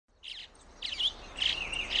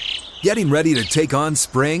Getting ready to take on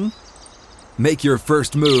spring? Make your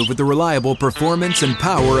first move with the reliable performance and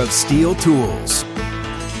power of Steel tools.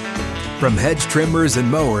 From hedge trimmers and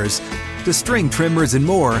mowers to string trimmers and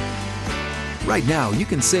more, right now you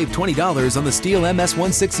can save $20 on the Steel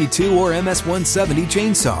MS-162 or MS-170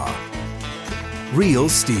 chainsaw. Real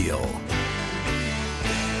Steel.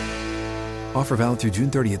 Offer valid through June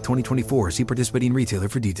 30th, 2024. See participating retailer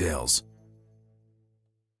for details.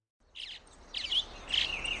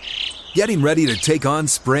 Getting ready to take on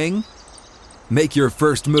spring? Make your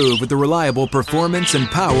first move with the reliable performance and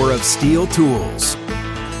power of Steel tools.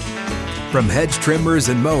 From hedge trimmers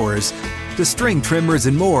and mowers to string trimmers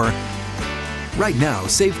and more, right now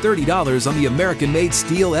save $30 on the American-made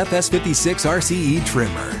Steel FS56 RCE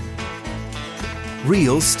trimmer.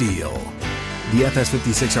 Real Steel. The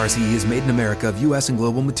FS56 RCE is made in America of U.S. and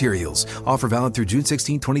global materials. Offer valid through June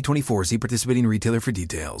 16, 2024. See participating retailer for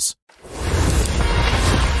details.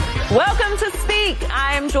 Welcome to Speak.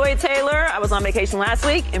 I'm Joy Taylor. I was on vacation last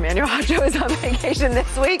week. Emmanuel Acho is on vacation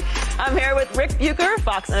this week. I'm here with Rick Bucher,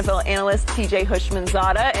 Fox NFL analyst TJ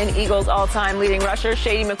Hushmanzada, and Eagles all-time leading rusher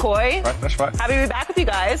Shady McCoy. Right, that's right. Happy to be back with you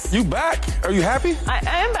guys. You back? Are you happy? I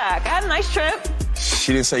am back. I had a nice trip.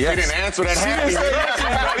 She didn't say yes. She didn't answer that happy.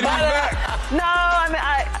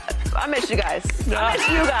 I miss you guys.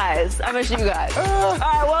 I miss you guys. All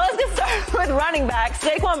right, well, let's get started with running backs.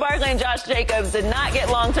 Saquon Barkley and Josh Jacobs did not get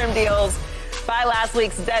long-term deals by last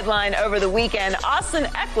week's deadline over the weekend. Austin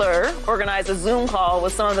Eckler organized a Zoom call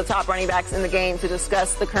with some of the top running backs in the game to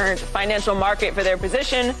discuss the current financial market for their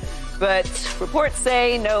position, but reports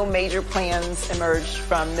say no major plans emerged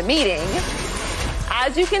from the meeting.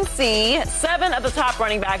 As you can see, 7 of the top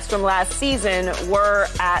running backs from last season were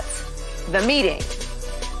at the meeting.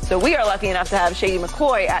 So we are lucky enough to have Shady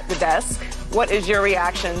McCoy at the desk. What is your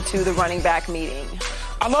reaction to the running back meeting?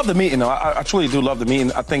 I love the meeting, though. I truly do love the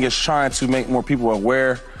meeting. I think it's trying to make more people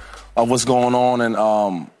aware of what's going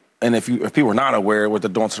on. And if people are not aware of what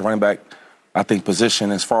they're doing to the running back, I think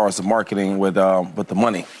position as far as the marketing with the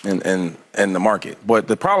money and the market. But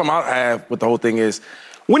the problem I have with the whole thing is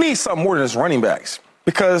we need something more than just running backs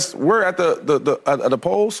because we're at the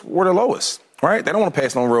polls, we're the lowest. Right? They don't want to pay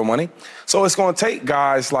us no real money. So it's going to take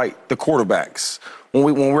guys like the quarterbacks.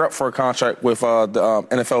 When we're up for a contract with the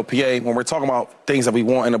NFLPA, when we're talking about things that we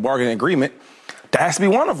want in a bargaining agreement, that has to be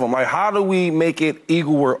one of them. Like, how do we make it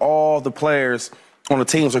equal where all the players on the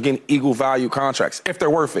teams are getting equal value contracts, if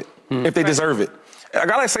they're worth it, if they deserve it? A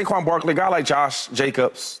guy like Saquon Barkley, a guy like Josh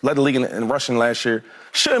Jacobs, led the league in rushing last year,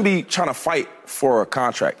 shouldn't be trying to fight for a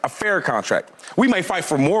contract, a fair contract. We may fight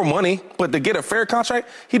for more money, but to get a fair contract,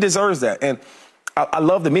 he deserves that. And I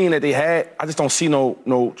love the meeting that they had. I just don't see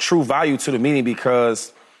no true value to the meeting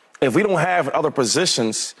because if we don't have other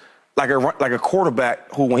positions like a quarterback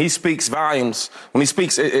who, when he speaks volumes,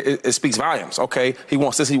 it speaks volumes. Okay, he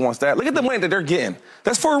wants this, he wants that. Look at the money that they're getting.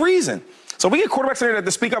 That's for a reason. So we get quarterbacks in there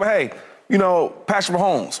that speak up, hey, Patrick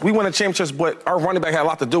Mahomes, we win a championship, but our running back had a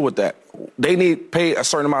lot to do with that. They need paid a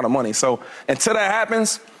certain amount of money. So until that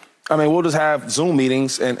happens, we'll just have Zoom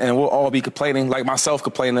meetings and we'll all be complaining, like myself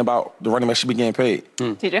complaining about the running back should be getting paid.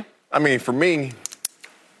 TJ? For me,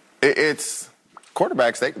 it's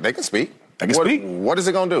quarterbacks, they can speak. They can speak. What is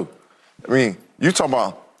it going to do? You talking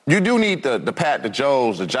about, you do need the Pat, the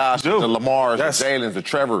Joes, the Josh, the Lamars, the Jalen's, the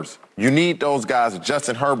Trevors. You need those guys, the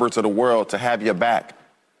Justin Herberts of the world, to have your back.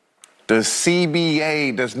 The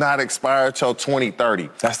CBA does not expire till 2030.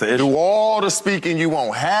 That's the issue. Do all the speaking you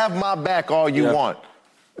want. Have my back all you want.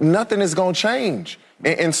 Nothing is going to change.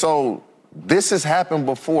 And so this has happened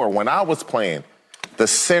before. When I was playing, the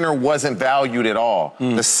center wasn't valued at all.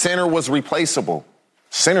 The center was replaceable.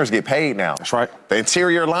 Centers get paid now. That's right. The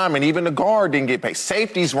interior lineman, even the guard didn't get paid.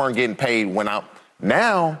 Safeties weren't getting paid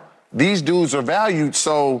Now, these dudes are valued.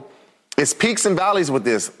 So it's peaks and valleys with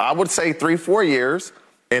this. I would say 3-4 years.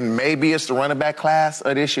 And maybe it's the running back class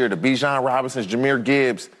of this year, the Bijan Robinsons, Jahmyr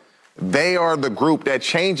Gibbs. They are the group that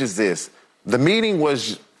changes this. The meeting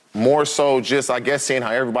was more so just, I guess, seeing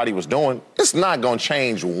how everybody was doing. It's not going to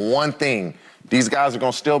change one thing. These guys are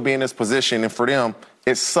going to still be in this position. And for them,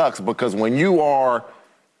 it sucks because when you are,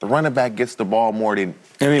 the running back gets the ball more than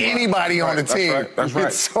anybody on the team. That's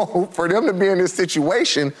right. So for them to be in this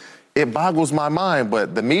situation, it boggles my mind.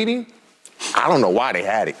 But the meeting, I don't know why they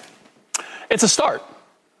had it. It's a start.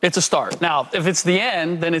 It's a start. Now, if it's the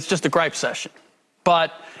end, then it's just a gripe session.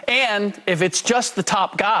 And if it's just the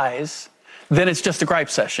top guys, then it's just a gripe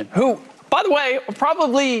session. Who, by the way,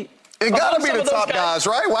 probably... It got to be the top guys,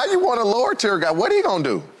 right? Why do you want a lower tier guy? What are you going to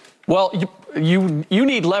do? Well, you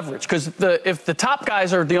need leverage because if the top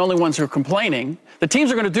guys are the only ones who are complaining, the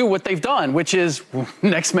teams are going to do what they've done, which is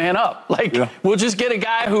next man up. We'll just get a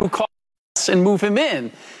guy who and move him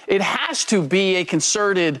in. It has to be a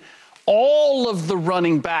concerted, all of the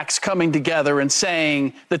running backs coming together and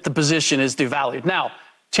saying that the position is devalued. Now,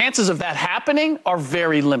 chances of that happening are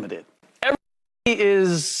very limited. Everybody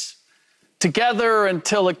is together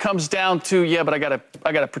until it comes down to, yeah, but I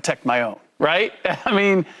gotta protect my own, right? I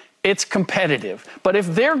mean, it's competitive. But if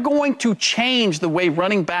they're going to change the way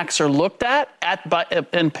running backs are looked at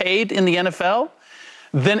and paid in the NFL,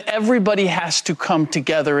 then everybody has to come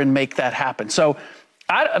together and make that happen. So,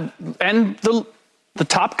 the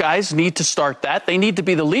top guys need to start that. They need to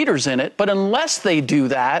be the leaders in it. But unless they do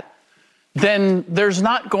that, then there's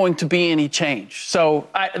not going to be any change. So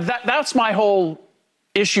that's my whole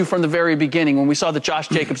issue from the very beginning when we saw that Josh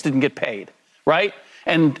Jacobs didn't get paid, right?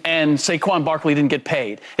 And Saquon Barkley didn't get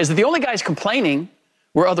paid, is that the only guys complaining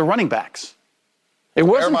were other running backs. It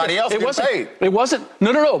wasn't everybody else getting paid. It wasn't.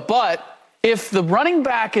 No. But if the running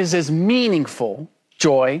back is as meaningful,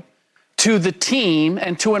 Joy, to the team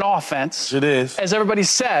and to an offense, it is, as everybody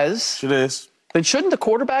says, it is, then shouldn't the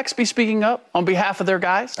quarterbacks be speaking up on behalf of their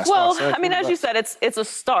guys? Well, I mean, as you said, it's a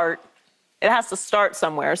start. It has to start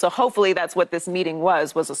somewhere. So hopefully that's what this meeting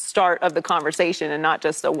was a start of the conversation and not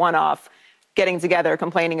just a one-off getting together,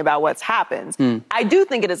 complaining about what's happened. I do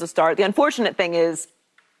think it is a start. The unfortunate thing is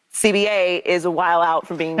CBA is a while out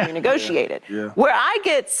from being renegotiated. Where I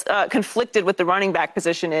get conflicted with the running back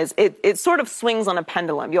position is it sort of swings on a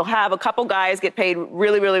pendulum. You'll have a couple guys get paid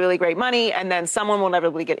really, really, really great money, and then someone will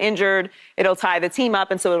inevitably get injured. It'll tie the team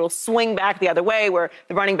up, and so it'll swing back the other way where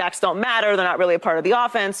the running backs don't matter. They're not really a part of the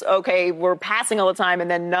offense. Okay, we're passing all the time,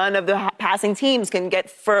 and then none of the passing teams can get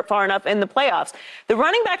far enough in the playoffs. The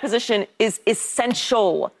running back position is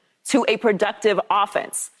essential to a productive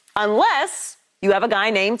offense, unless you have a guy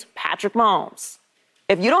named Patrick Mahomes.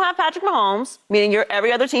 If you don't have Patrick Mahomes, meaning you're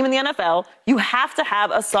every other team in the NFL, you have to have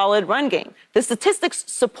a solid run game. The statistics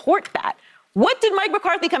support that. What did Mike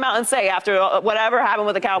McCarthy come out and say after whatever happened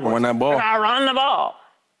with the Cowboys? Run that ball. Run the ball.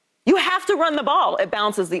 You have to run the ball. It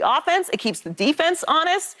balances the offense. It keeps the defense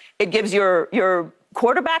honest. It gives your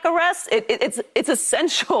quarterback a rest. It's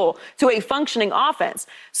essential to a functioning offense.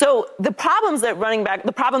 So the problem that running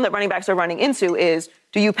backs are running into is,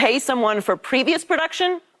 do you pay someone for previous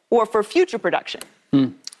production or for future production?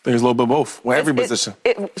 There's a little bit of both with every position.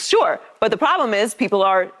 Sure. But the problem is people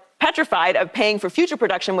are petrified of paying for future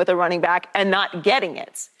production with a running back and not getting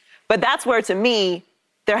it. But that's where, to me,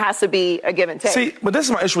 there has to be a give and take. See, but this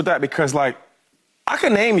is my issue with that because, like, I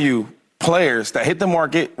can name you players that hit the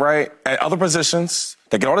market, right, at other positions,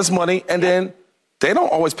 that get all this money, and then they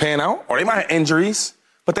don't always pan out, or they might have injuries,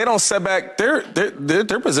 but they don't set back their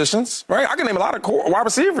positions, right? I can name a lot of wide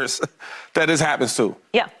receivers that this happens to.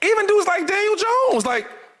 Yeah. Even dudes like Daniel Jones, like,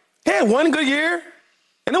 he had one good year,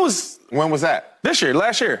 and it was... When was that? Last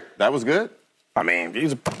year. That was good? I mean, it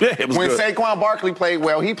was when good. Saquon Barkley played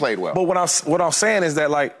well, he played well. But what I'm saying is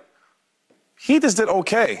that, like, he just did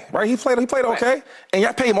okay, right? He played okay, and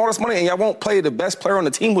y'all pay him all this money, and y'all won't play the best player on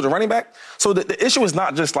the team who's a running back. So the issue is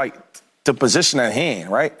not just, like, the position at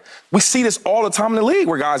hand, right? We see this all the time in the league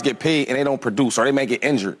where guys get paid and they don't produce, or they may get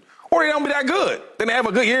injured, or they don't be that good. Then they have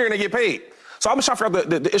a good year and they get paid. So I'm just trying to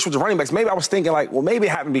figure out the issue with the running backs. Maybe I was thinking, like, well, maybe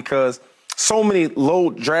it happened because so many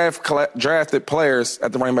low drafted players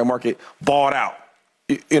at the running back market balled out.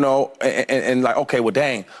 You know, and like, okay, well,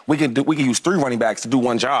 dang, we can use 3 running backs to do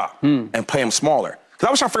one job and pay them smaller. Because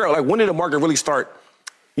I was trying to figure out, like, when did the market really start,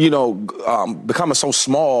 you know, becoming so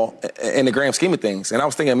small in the grand scheme of things? And I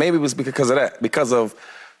was thinking maybe it was because of that, because of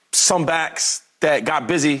some backs that got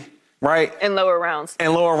busy, right? In lower rounds. So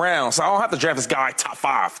I don't have to draft this guy top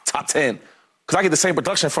 5, top 10, because I get the same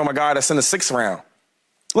production from a guy that's in the 6th round,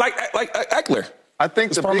 like Eckler. I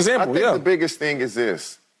think the biggest thing is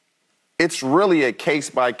this. It's really a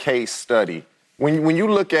case-by-case study. When you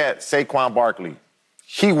look at Saquon Barkley,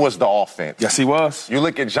 he was the offense. Yes, he was. You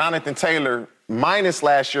look at Jonathan Taylor, minus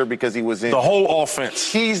last year because he was in. The whole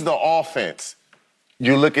offense. He's the offense.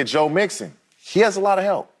 You look at Joe Mixon. He has a lot of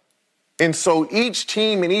help. And so each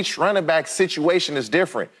team and each running back situation is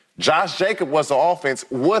different. Josh Jacobs was the offense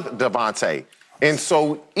with Devontae. And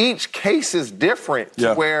so each case is different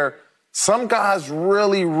to where some guys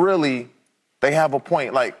really they have a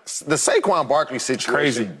point. Like, the Saquon Barkley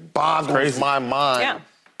situation boggles my mind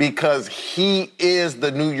because he is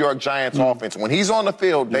the New York Giants offense. When he's on the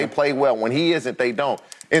field, they play well. When he isn't, they don't.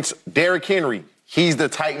 It's Derrick Henry. He's the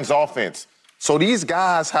Titans offense. So these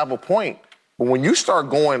guys have a point. But when you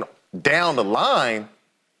start going down the line,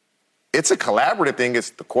 it's a collaborative thing.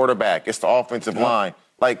 It's the quarterback. It's the offensive line.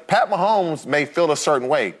 Like, Pat Mahomes may feel a certain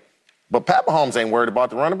way, but Pat Mahomes ain't worried about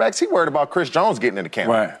the running backs. He worried about Chris Jones getting into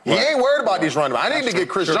camp. He ain't worried about these running backs. I need to get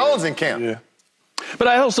Chris Jones in camp. But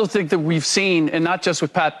I also think that we've seen, and not just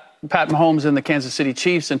with Pat Mahomes and the Kansas City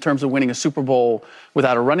Chiefs in terms of winning a Super Bowl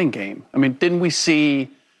without a running game. I mean, didn't we see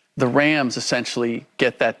the Rams essentially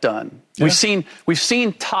get that done? Yeah. We've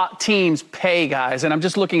seen top teams pay guys, and I'm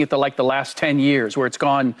just looking at the last 10 years where it's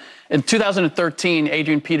gone. In 2013,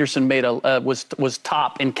 Adrian Peterson was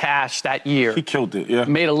top in cash that year. He killed it, yeah.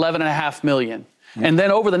 Made $11.5 million. Mm-hmm. And then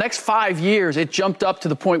over the next 5 years, it jumped up to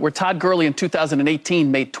the point where Todd Gurley in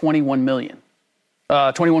 2018 made $21 million,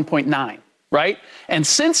 21.9, right? And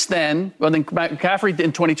since then, well, then McCaffrey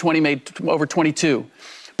in 2020 made over 22.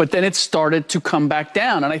 But then it started to come back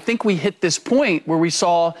down. And I think we hit this point where we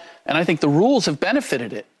saw, and I think the rules have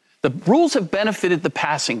benefited it. The rules have benefited the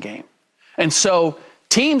passing game. And so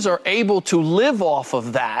teams are able to live off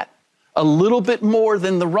of that a little bit more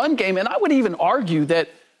than the run game. And I would even argue that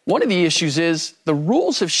one of the issues is the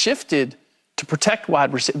rules have shifted to protect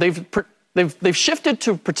wide receivers. They've shifted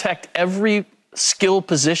to protect every skill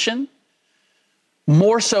position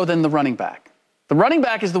more so than the running back. The running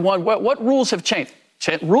back is the one, what rules have changed?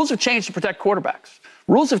 Rules have changed to protect quarterbacks.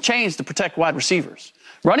 Rules have changed to protect wide receivers.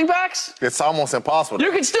 Running backs? It's almost impossible.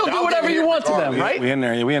 You can still do whatever you want to them, right? We in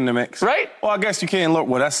there. We in the mix. Right? Well, I guess you can't lower.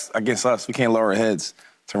 Well, that's against us. We can't lower our heads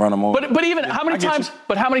to run them over. But even how many times?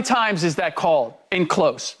 But how many times is that called in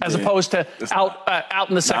close as opposed to out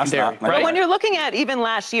in the secondary? Right? But when you're looking at even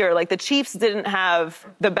last year, like the Chiefs didn't have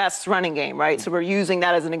the best running game, right? So we're using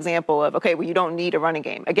that as an example of okay, well you don't need a running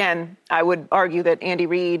game. Again, I would argue that Andy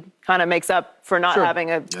Reid kind of makes up for not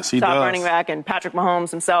having a top running back, and Patrick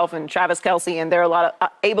Mahomes himself and Travis Kelce, and they're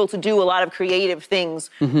able to do a lot of creative things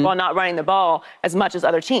while not running the ball as much as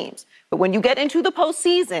other teams. But when you get into the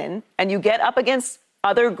postseason and you get up against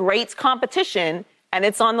other great competition, and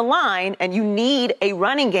it's on the line, and you need a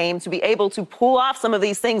running game to be able to pull off some of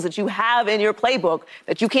these things that you have in your playbook,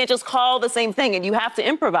 that you can't just call the same thing and you have to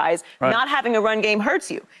improvise. Right. Not having a run game hurts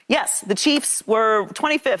you. Yes, the Chiefs were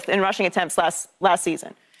 25th in rushing attempts last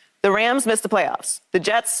season. The Rams missed the playoffs. The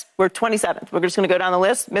Jets were 27th. We're just going to go down the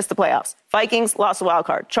list, missed the playoffs. Vikings lost a wild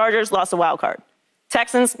card. Chargers lost a wild card.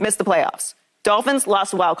 Texans missed the playoffs. Dolphins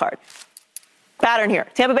lost a wild card. Pattern here.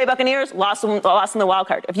 Tampa Bay Buccaneers lost in the wild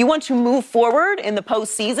card. If you want to move forward in the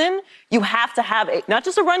postseason, you have to have not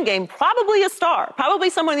just a run game, probably a star, probably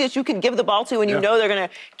someone that you can give the ball to and you know they're going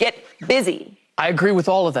to get busy. I agree with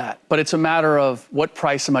all of that, but it's a matter of what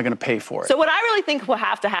price am I going to pay for it? So what I really think will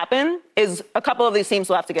have to happen is a couple of these teams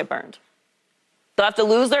will have to get burned. They'll have to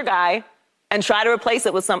lose their guy and try to replace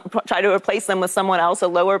them with someone else, a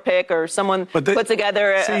lower pick or someone put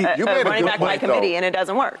together a running back by committee, and it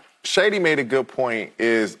doesn't work. Shady made a good point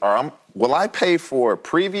will I pay for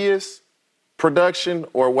previous production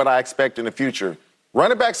or what I expect in the future?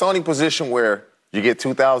 Running back's the only position where you get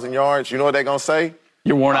 2,000 yards. You know what they're going to say?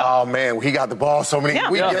 You're worn out. Oh, man, he got the ball so many.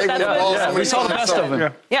 We gave him the ball so many times. We saw the best of him.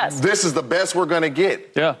 Yeah. Yes. This is the best we're going to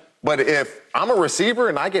get. Yeah. But if I'm a receiver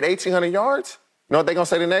and I get 1,800 yards, you know what they're going to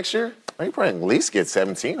say the next year? You probably at least get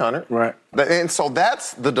 1,700. Right. And so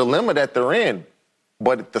that's the dilemma that they're in.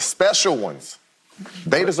 But the special ones,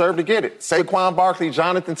 they deserve to get it. Saquon Barkley,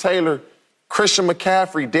 Jonathan Taylor, Christian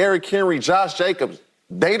McCaffrey, Derrick Henry, Josh Jacobs,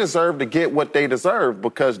 they deserve to get what they deserve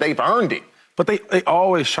because they've earned it. But they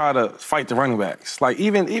always try to fight the running backs. Like,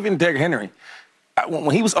 even Derrick Henry,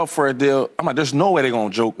 when he was up for a deal, I'm like, there's no way they're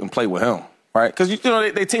going to joke and play with him, right? Because,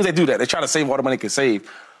 they teams, they do that. They try to save all the money they can save.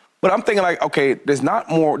 But I'm thinking, like, okay, there's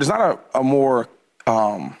not a more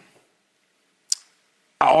all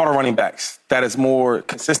the running backs that is more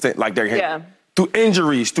consistent like Derrick Henry. Yeah. Through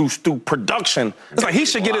injuries, through production. It's like he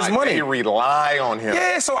should get his money. They rely on him.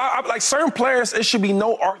 Yeah, so I like certain players, it should be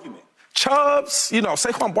no argument. Chubbs,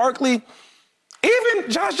 Saquon Barkley, even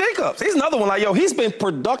Josh Jacobs. He's another one like, he's been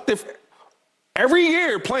productive every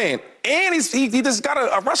year playing. And he just got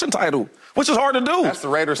a rushing title, which is hard to do. That's the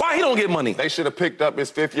Raiders. Why he don't get money? They should have picked up his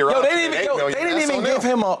fifth-year option. They didn't even give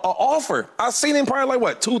him an offer. I seen him probably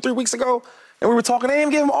 2-3 weeks ago, and we were talking. They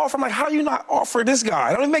didn't give him an offer. I'm like, how do you not offer this guy?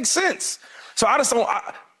 It don't even make sense. So I just don't.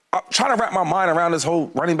 I'm trying to wrap my mind around this whole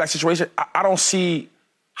running back situation. I don't see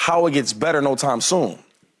how it gets better no time soon,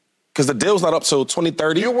 because the deal's not up till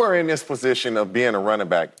 2030. You were in this position of being a running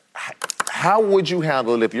back. How would you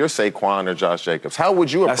handle it if you're Saquon or Josh Jacobs? How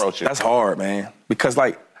would you approach it? That's hard, man. Because,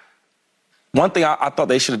 one thing I thought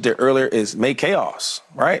they should have did earlier is make chaos,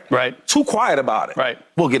 right? Right. Too quiet about it. Right.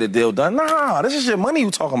 We'll get a deal done. Nah, this is your money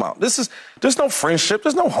you talking about. There's no friendship.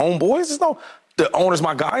 There's no homeboys. There's no, the owner's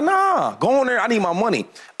my guy. Nah, go in there. I need my money.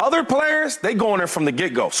 Other players, they go in there from the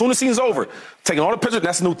get-go. Soon as the season's over, taking all the pictures,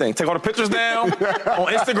 that's a new thing. Take all the pictures down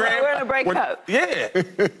on Instagram. We're going to break up. Yeah.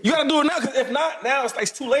 You got to do it now, because if not, now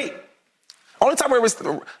it's too late. Only time I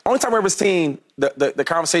ever seen the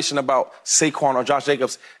conversation about Saquon or Josh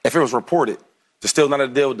Jacobs, if it was reported, there's still not a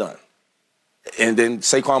deal done. And then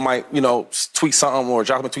Saquon might, tweet something or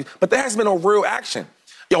Josh might tweet. But there hasn't been no real action.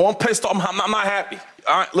 Yo, I'm pissed off. I'm not happy.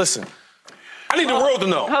 All right, listen. I need the world to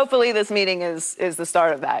know. Hopefully this meeting is the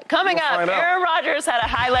start of that. Coming up, Aaron Rodgers had a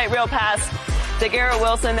highlight reel pass to Garrett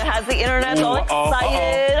Wilson that has the internet all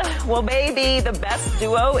excited. Will they be the best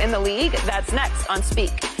duo in the league? That's next on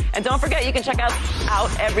Speak. And don't forget, you can check out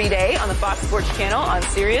every day on the Fox Sports channel on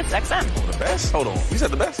Sirius XM. The best? Hold on. You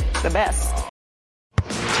said the best? The best.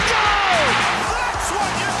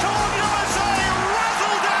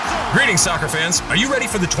 Greetings, soccer fans. Are you ready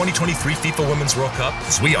for the 2023 FIFA Women's World Cup?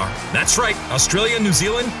 Because we are. That's right. Australia and New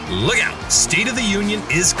Zealand, look out. State of the Union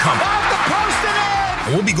is coming.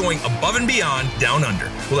 And we'll be going above and beyond down under.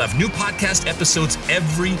 We'll have new podcast episodes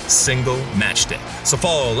every single match day. So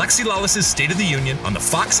follow Alexi Lawless's State of the Union on the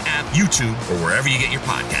Fox app, YouTube, or wherever you get your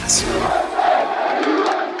podcasts.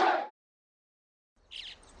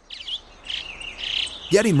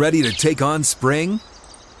 Getting ready to take on spring?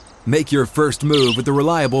 Make your first move with the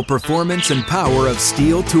reliable performance and power of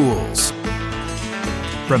Steel tools.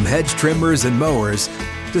 From hedge trimmers and mowers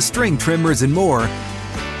to string trimmers and more,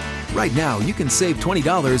 right now you can save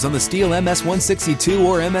 $20 on the Steel MS-162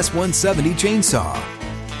 or MS-170 chainsaw.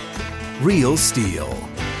 Real Steel.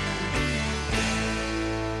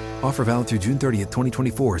 Offer valid through June 30th,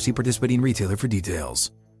 2024. See participating retailer for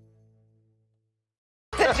details.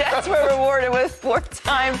 The Jets were rewarded with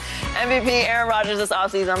four-time MVP Aaron Rodgers this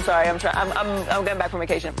offseason. I'm sorry, I'm getting back from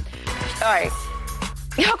vacation. All right,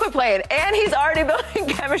 y'all quit playing. And he's already building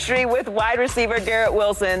chemistry with wide receiver Garrett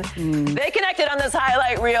Wilson. They connected on this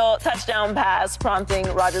highlight reel touchdown pass,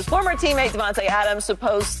 prompting Rodgers' former teammate Davante Adams to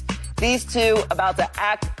post these two about to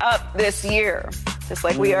act up this year, just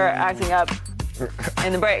like we are acting up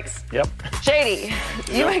in the breaks. Yep. Shady,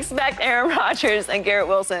 you expect Aaron Rodgers and Garrett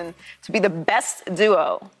Wilson to be the best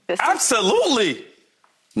duo this season? Absolutely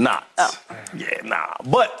not. Oh. Yeah, nah.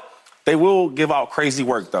 But they will give out crazy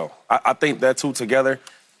work, though. I think that two together,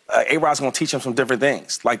 A-Rod's going to teach him some different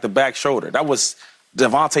things, like the back shoulder. That was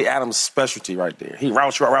Davante Adams' specialty right there. He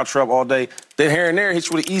routes you up all day. Then here and there, hits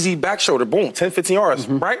you with an easy back shoulder. Boom, 10, 15 yards,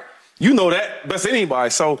 right? You know that best than anybody.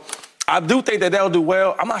 So I do think that they'll do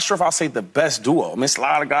well. I'm not sure if I'll say the best duo. I mean, it's a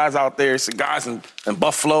lot of guys out there. It's guys in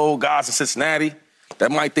Buffalo, guys in Cincinnati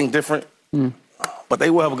that might think different. But they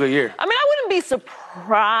will have a good year. I mean, I wouldn't be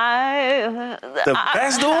surprised. The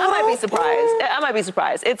best duo? I might be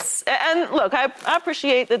surprised. And look, I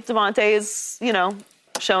appreciate that Davante is,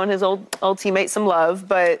 showing his old teammate some love.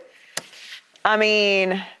 But, I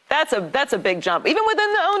mean, that's a big jump. Even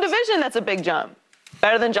within their own division, that's a big jump.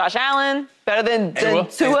 Better than Josh Allen, better than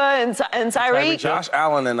Tua and Tyreek. Josh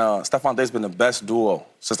Allen and Stephon Diggs been the best duo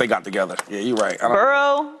since they got together. Yeah, you're right.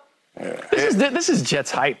 Burrow. Yeah. This is Jets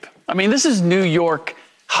hype. I mean, this is New York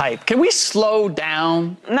hype. Can we slow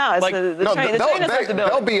down? No, it's the train is supposed to build.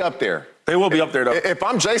 They'll be up there. They will be up there, though. If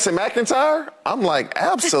I'm Jason McIntyre, I'm like,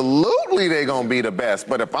 absolutely they're going to be the best.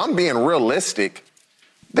 But if I'm being realistic,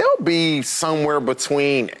 they'll be somewhere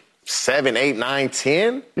between 7, 8, 9,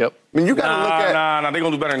 10. Yep. I mean, you got to look at. They're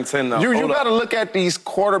going to do better than 10, though. You got to look at these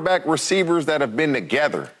quarterback receivers that have been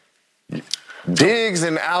together. Diggs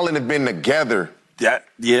and Allen have been together.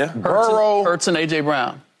 Yeah. Burrow. Hurts and A.J.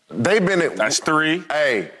 Brown. They've been at. That's 3.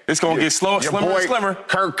 Hey. It's going to get slimmer and slimmer.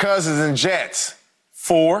 Kirk Cousins and Jets.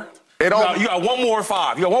 4. You got one more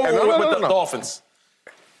 5. You got one more with the Dolphins.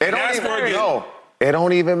 It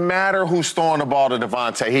don't even matter who's throwing the ball to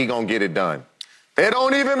Davante. He going to get it done. It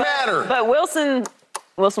don't even matter. But Wilson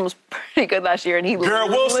was pretty good last year, and Garrett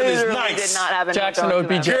Wilson is nice. Did not have enough Jackson going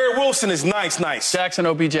OBJ. Garrett Wilson is nice. Jackson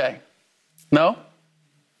OBJ. No?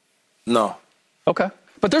 No. Okay.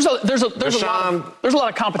 But there's a lot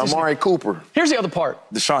of competition. Amari Cooper. Here's the other part.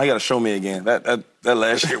 Deshaun, he got to show me again. That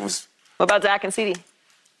last year was. What about Dak and CeeDee?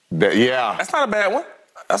 Yeah. That's not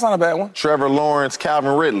a bad one. Trevor Lawrence,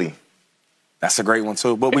 Calvin Ridley. That's a great one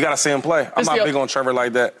too. But we got to see him play. I'm not big on Trevor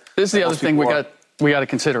like that. This is the other thing we got to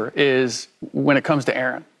consider is when it comes to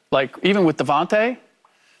Aaron. Like even with Davante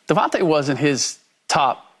wasn't his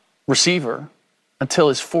top receiver until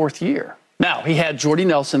his 4th year. Now, he had Jordy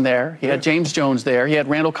Nelson there. He had James Jones there. He had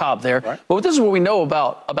Randall Cobb there. Right. But this is what we know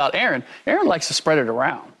about Aaron. Aaron likes to spread it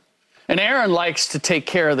around. And Aaron likes to take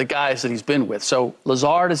care of the guys that he's been with. So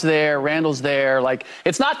Lazard is there. Randall's there. Like,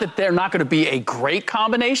 it's not that they're not going to be a great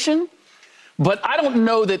combination, but I don't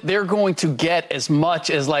know that they're going to get as much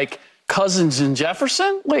as, like, Cousins and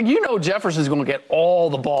Jefferson. Like, Jefferson's going to get all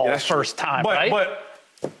the ball first time, right? But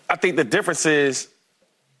I think the difference is,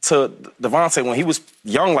 to Davante, when he was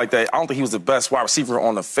young like that, I don't think he was the best wide receiver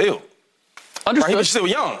on the field. Understood. Right? He's still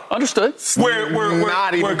young. Understood.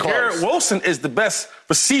 Where Garrett Wilson is the best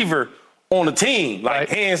receiver on the team, like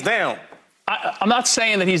hands down. I'm not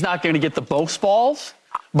saying that he's not going to get the most balls,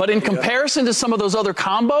 but in comparison to some of those other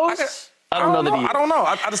combos, I don't know that he is. I don't know.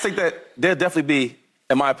 I just think that they'll definitely be,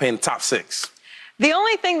 in my opinion, top 6. The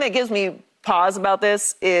only thing that gives me pause about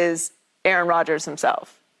this is Aaron Rodgers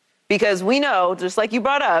himself. Because we know, just like you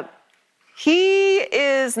brought up, he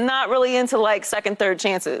is not really into like second, third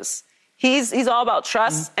chances. He's all about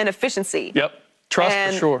trust and efficiency. Yep.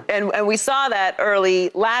 Trust for sure. And we saw that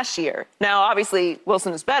early last year. Now, obviously,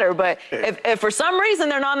 Wilson is better, but if for some reason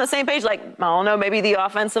they're not on the same page, like, I don't know, maybe the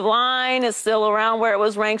offensive line is still around where it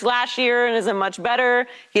was ranked last year and isn't much better.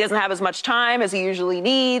 He doesn't have as much time as he usually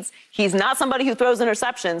needs. He's not somebody who throws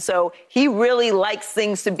interceptions, so he really likes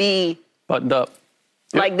things to be buttoned up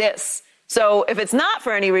like this. So if it's not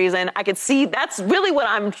for any reason, I could see that's really what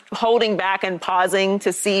I'm holding back and pausing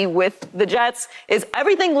to see with the Jets is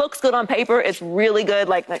everything looks good on paper. It's really good.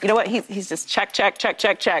 Like, you know what? He's just check.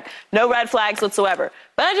 No red flags whatsoever.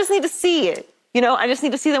 But I just need to see it. I just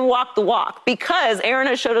need to see them walk the walk because Aaron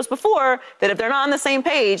has showed us before that if they're not on the same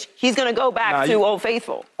page, he's going to go back to Old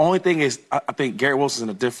Faithful. Only thing is, I think Garrett Wilson's in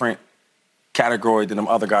a different category than them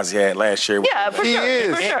other guys he had last year. Yeah, for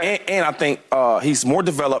sure. And I think he's more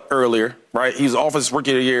developed earlier, right? He was Offensive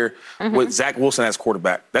Rookie of the Year with Zach Wilson as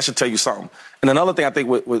quarterback. That should tell you something. And another thing I think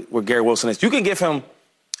with Garrett Wilson is you can give him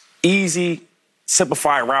easy,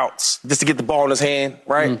 simplified routes just to get the ball in his hand,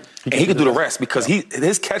 right? And he can do the rest because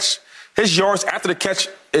his yards after the catch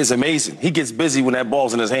is amazing. He gets busy when that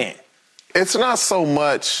ball's in his hand. It's not so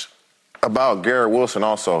much about Garrett Wilson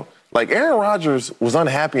also. Like, Aaron Rodgers was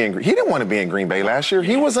unhappy. He didn't want to be in Green Bay last year.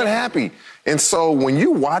 He was unhappy. And so when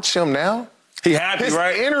you watch him now, his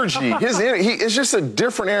energy, it's just a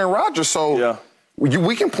different Aaron Rodgers. So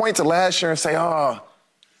we can point to last year and say,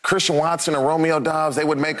 Christian Watson and Romeo Doubs, they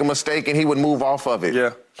would make a mistake and he would move off of it.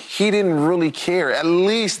 Yeah. He didn't really care. At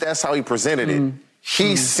least that's how he presented it.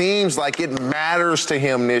 He seems like it matters to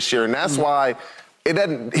him this year. And that's why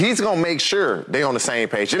he's going to make sure they're on the same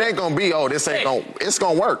page. It ain't going to be, it's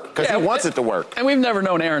going to work because he wants it to work. And we've never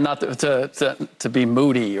known Aaron not to be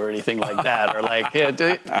moody or anything like that or like,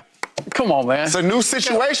 come on, man. It's a new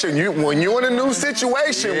situation. When you're in a new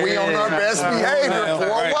situation, we on our best behavior for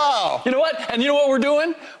a while. You know what? And you know what we're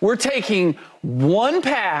doing? We're taking one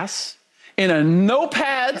pass in a no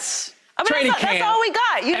pads training camp. That's all we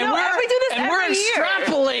got. We do this every year.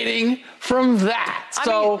 And we're extrapolating from that.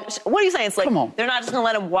 What are you saying? It's like, come on. They're not just going to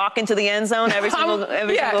let him walk into the end zone every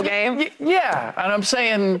single game? Yeah. And I'm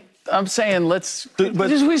saying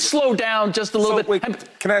we slow down just a little bit. Wait,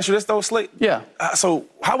 can I ask you this, though, Slate? Yeah. So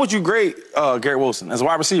how would you grade Garrett Wilson as a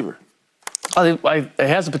wide receiver? He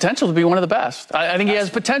has the potential to be one of the best. I think he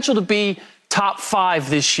has potential to be top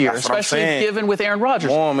 5 this year, especially given with Aaron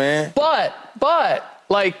Rodgers. Come on, man. But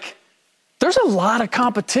there's a lot of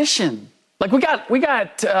competition. Like we got.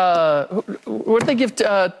 What did they give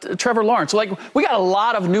Trevor Lawrence? Like we got a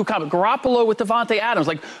lot of new Garoppolo with Devontae Adams.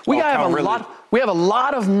 Like we have a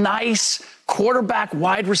lot of nice quarterback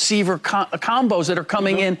wide receiver combos that are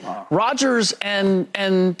coming in. Rodgers and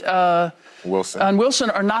Wilson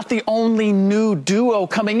are not the only new duo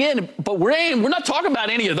coming in, but we're not talking about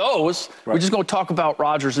any of those. Right. We're just going to talk about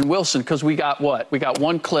Rodgers and Wilson because we got what? We got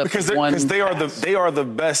one clip. Because they are the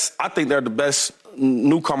best. I think they're the best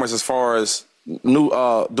newcomers as far as new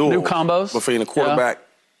combos between the quarterback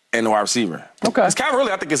and the wide receiver. Okay. It's kind of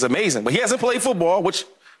really, I think it's amazing, but he hasn't played football, which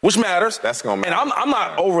matters. That's going to matter. And I'm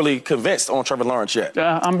not overly convinced on Trevor Lawrence yet.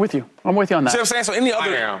 I'm with you. I'm with you on that. See what I'm saying? So any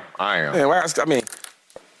other? I am.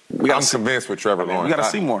 Yeah, I'm convinced with Trevor Lawrence. We got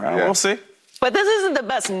to see more. We'll see. But this isn't the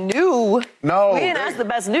best new. No. We didn't ask the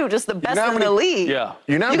best new, just the best in the league. Yeah.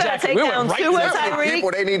 You got to take down Tua,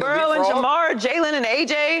 Tyreek, Burrow and Jamar, Jalen and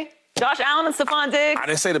AJ, Josh Allen and Stephon Diggs. I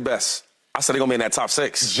didn't say the best. I said they're going to be in that top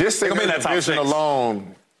 6. Just in that division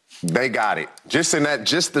alone, they got it. Just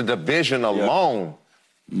the division alone,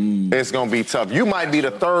 it's going to be tough. You might be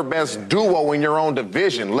the third best duo in your own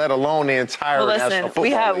division, let alone the entire National Football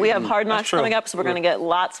League. We have Hard Knocks coming up, so we're going to get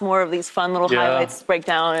lots more of these fun little highlights to break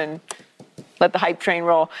down and let the hype train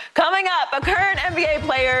roll. Coming up, a current NBA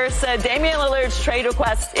player said Damian Lillard's trade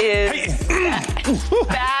request is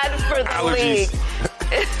bad for the league.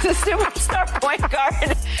 It's the superstar point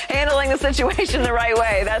guard handling the situation the right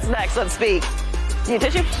way. That's next. Let's speak. Need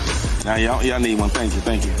a tissue? Nah, y'all need one.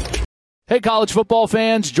 Thank you. Hey, college football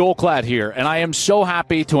fans, Joel Klatt here, and I am so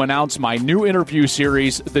happy to announce my new interview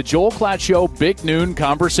series, The Joel Klatt Show Big Noon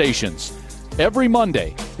Conversations. Every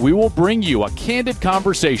Monday, we will bring you a candid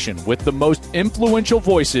conversation with the most influential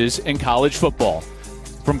voices in college football.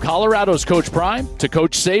 From Colorado's Coach Prime to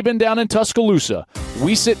Coach Saban down in Tuscaloosa,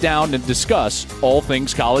 we sit down and discuss all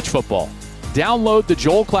things college football. Download the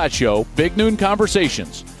Joel Klatt Show Big Noon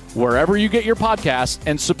Conversations wherever you get your podcasts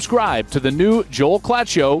and subscribe to the new Joel Klatt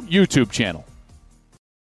Show YouTube channel.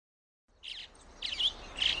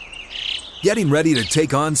 Getting ready to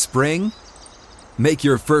take on spring? Make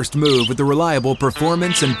your first move with the reliable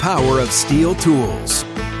performance and power of Steel tools.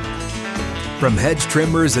 From hedge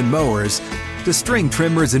trimmers and mowers to string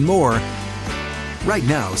trimmers and more, right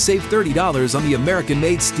now save $30 on the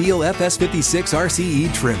American-made Steel FS56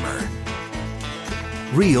 RCE trimmer.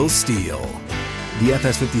 Real Steel. The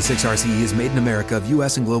FS56 RCE is made in America of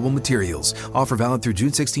U.S. and global materials. Offer valid through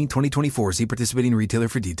June 16, 2024. See participating retailer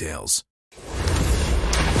for details.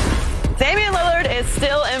 Damian Lillard is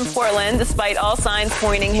still in Portland, despite all signs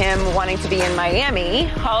pointing him wanting to be in Miami.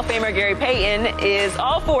 Hall of Famer Gary Payton is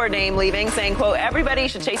all for Dame leaving, saying, quote, everybody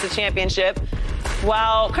should chase a championship,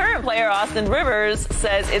 while current player Austin Rivers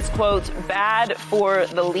says it's, quote, bad for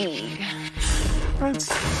the league.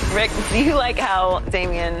 Rick, do you like how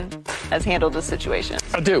Damian has handled this situation?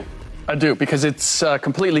 I do, because it's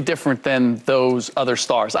completely different than those other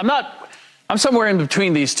stars. I'm somewhere in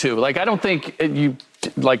between these two. Like, I don't think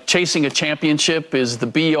chasing a championship is the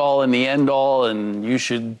be-all and the end-all, and you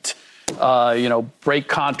should, break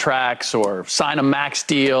contracts or sign a max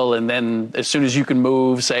deal, and then as soon as you can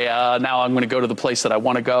move, say, now I'm going to go to the place that I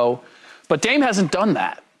want to go. But Dame hasn't done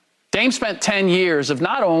that. Dame spent 10 years of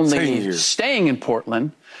not only staying in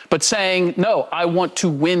Portland, but saying, no, I want to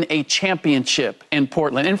win a championship in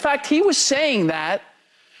Portland. In fact, he was saying that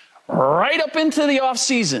right up into the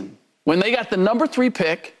offseason when they got the number 3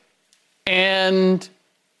 pick and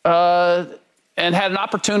had an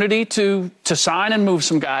opportunity to sign and move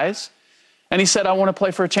some guys. And he said, I want to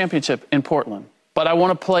play for a championship in Portland, but I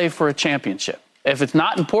want to play for a championship. If it's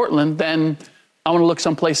not in Portland, then I want to look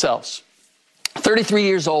someplace else. 33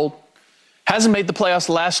 years old, hasn't made the playoffs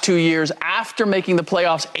the last 2 years after making the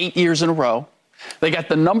playoffs 8 years in a row. They got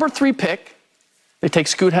the number 3 pick. They take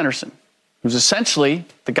Scoot Henderson, who's essentially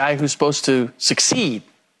the guy who's supposed to succeed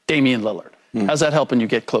Damian Lillard. How's that helping you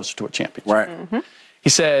get closer to a championship? Right. Mm-hmm. He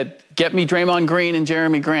said, get me Draymond Green and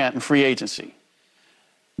Jeremy Grant in free agency.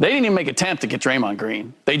 They didn't even make an attempt to get Draymond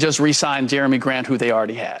Green. They just re-signed Jeremy Grant, who they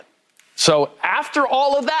already had. So after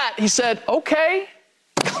all of that, he said, okay,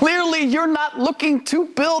 clearly you're not looking to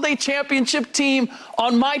build a championship team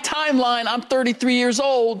on my timeline. I'm 33 years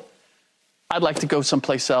old. I'd like to go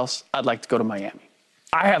someplace else. I'd like to go to Miami.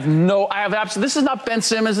 This is not Ben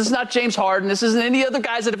Simmons. This is not James Harden. This isn't any other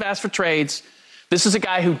guys that have asked for trades. This is a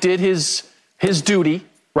guy who did his duty,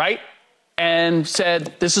 right? And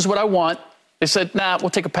said, this is what I want. They said, nah, we'll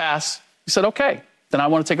take a pass. He said, okay, then I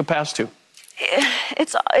want to take a pass too.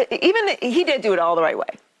 He did do it all the right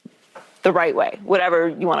way, whatever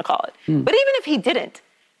you want to call it. But even if he didn't,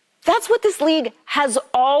 that's what this league has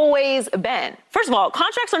always been. First of all,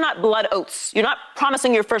 contracts are not blood oaths. You're not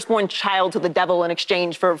promising your firstborn child to the devil in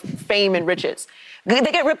exchange for fame and riches. They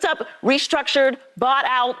get ripped up, restructured, bought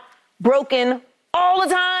out, broken all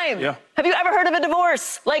the time. Yeah. Have you ever heard of a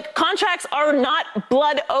divorce? Like, contracts are not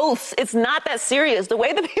blood oaths. It's not that serious. The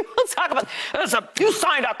way that people talk about, you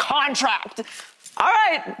signed a contract. All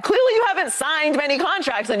right, clearly you haven't signed many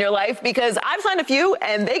contracts in your life, because I've signed a few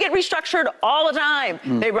and they get restructured all the time.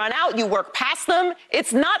 They run out, you work past them.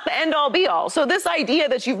 It's not the end all be all. So this idea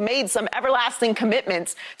that you've made some everlasting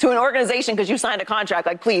commitments to an organization because you signed a contract,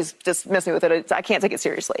 like, please dismiss me with it. I can't take it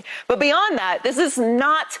seriously. But beyond that, this is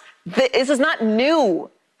not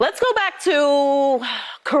new. Let's go back to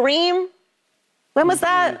Kareem. When was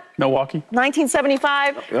that? Milwaukee.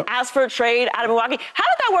 1975, yep. Asked for a trade out of Milwaukee. How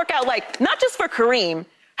did that work out, not just for Kareem,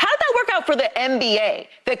 how did that work out for the NBA?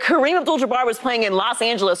 That Kareem Abdul-Jabbar was playing in Los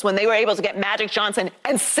Angeles when they were able to get Magic Johnson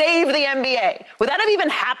and save the NBA. Would that have even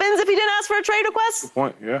happened if he didn't ask for a trade request? Good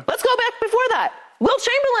point, yeah. Let's go back before that. Will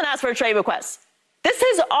Chamberlain asked for a trade request. This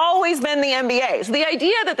has always been the NBA. So the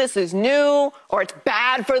idea that this is new or it's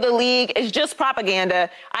bad for the league is just propaganda.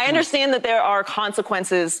 I understand that there are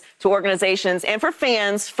consequences to organizations and for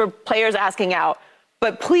fans, for players asking out.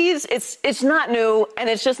 But please, it's not new, and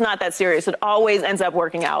it's just not that serious. It always ends up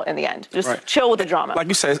working out in the end. Just chill with the drama. Like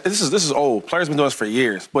you said, this is old. Players been doing this for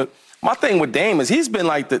years. But my thing with Dame is he's been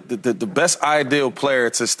like the best ideal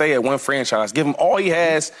player to stay at one franchise, give him all he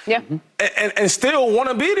has, and still want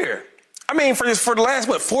to be there. I mean, for the last,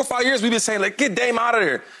 4 or 5 years, we've been saying, get Dame out of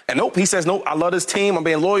there. And nope, he says, nope, I love this team. I'm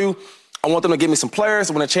being loyal. I want them to give me some players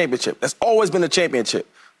to win a championship. That's always been the championship.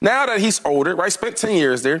 Now that he's older, right, spent 10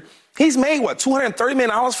 years there, he's made, $230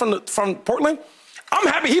 million from Portland? I'm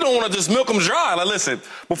happy he don't want to just milk him dry. Like, listen,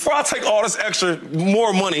 before I take all this extra,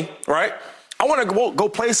 more money, right, I want to go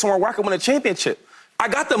play somewhere where I can win a championship. I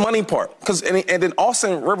got the money part. And then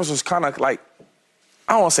Austin Rivers was kind of like,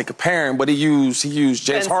 I don't want to say comparing, but he used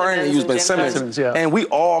James Harden, he used Ben Simmons. And we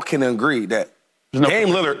all can agree that Dame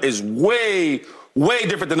Lillard is way, way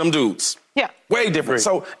different than them dudes. Yeah. Way different.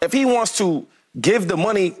 So if he wants to give the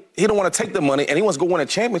money, he don't want to take the money, and he wants to go win a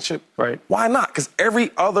championship, why not? Because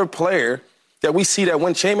every other player that we see that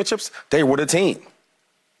win championships, they were the team.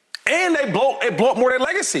 And they blow up more their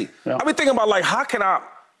legacy. Yeah. I've been thinking about, like, how can I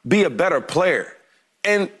be a better player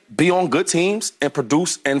and be on good teams and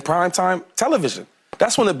produce in primetime television?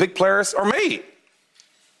 That's when the big players are made.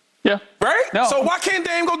 Yeah. Right? No. So why can't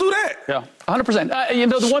Dame go do that? Yeah,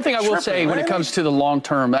 100%. The one thing I will say when it comes to the long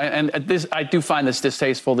term, and this, I do find this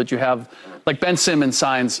distasteful that you have, like, Ben Simmons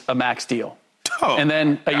signs a max deal. And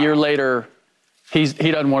then a year later, he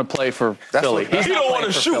doesn't want to play for Philly. He don't want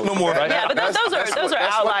to shoot no more. Right? Yeah, but those are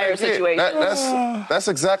outlier situations. That's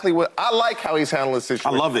exactly what I like how he's handling the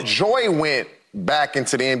situation. I love it. Joy went back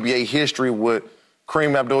into the NBA history with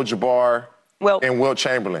Kareem Abdul-Jabbar and Wilt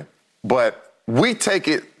Chamberlain. But we take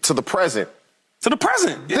it to the present. To the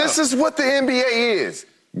present. Yeah. This is what the NBA is.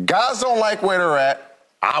 Guys don't like where they're at.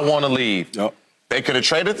 I want to leave. Yep. They could have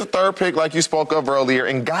traded the third pick, like you spoke of earlier,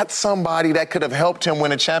 and got somebody that could have helped him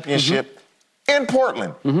win a championship in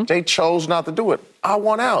Portland. They chose not to do it. I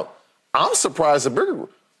want out. I'm surprised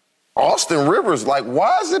Austin Rivers, like,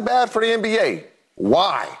 why is it bad for the NBA?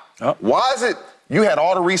 Why? Why is it you had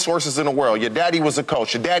all the resources in the world? Your daddy was a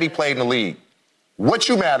coach. Your daddy played in the league. What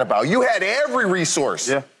you mad about? You had every resource.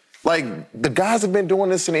 Yeah. Like, the guys have been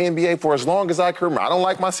doing this in the NBA for as long as I can remember. I don't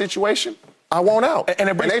like my situation. I want out. And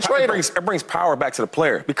it brings power back to the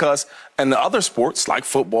player, because in the other sports, like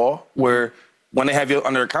football, where when they have you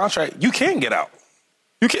under a contract, you can't get out.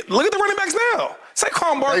 You can't. Look at the running backs now.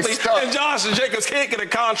 Saquon Barkley and Josh and Jacobs can't get a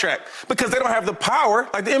contract because they don't have the power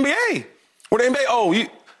like the NBA. Where the NBA,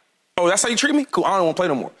 that's how you treat me? Cool, I don't want to play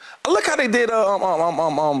no more. Look how they did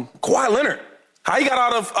Kawhi Leonard. How he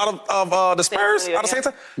got out of the Spurs, out of Saints.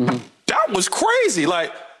 That was crazy.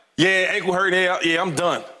 Like, ankle hurt. Yeah, I'm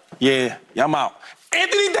done. Yeah, I'm out.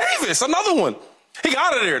 Anthony Davis, another one. He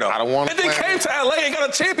got out of there, though. I don't want to. And then came to LA and got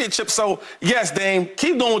a championship. So, yes, Dame,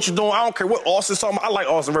 keep doing what you're doing. I don't care what Austin's talking about. I like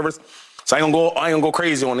Austin Rivers, so I ain't gonna go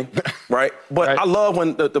crazy on him, right? But I love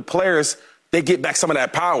when the players, they get back some of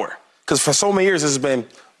that power. Because for so many years, it's been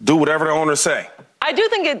do whatever the owners say. I do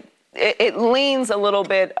think it leans a little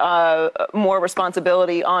bit more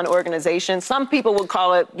responsibility on organizations. Some people would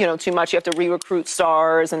call it, too much. You have to re-recruit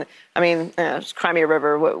stars, and just cry me a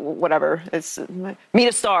river, whatever. It's meet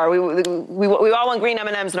a star. We all want green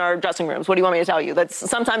M&Ms in our dressing rooms. What do you want me to tell you?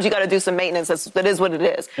 Sometimes you got to do some maintenance. That is what it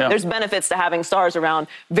is. Yeah. There's benefits to having stars around.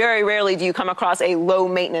 Very rarely do you come across a low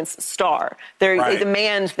maintenance star. They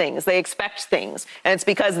demand things. They expect things, and it's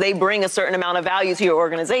because they bring a certain amount of value to your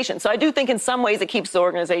organization. So I do think in some ways it keeps the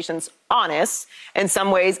organizations honest. In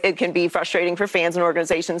some ways, it can be frustrating for fans and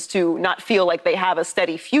organizations to not feel like they have a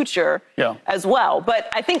steady future as well. But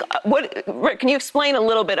I think, Rick, can you explain a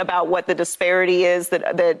little bit about what the disparity is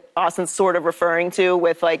that Austin's sort of referring to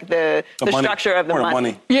with, like, the structure of the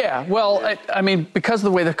money? Yeah, well, I mean, because of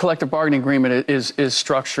the way the collective bargaining agreement is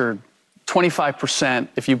structured, 25%,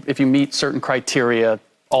 if you meet certain criteria,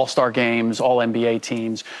 all-star games, all NBA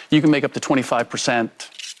teams, you can make up to 25%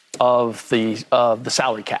 of the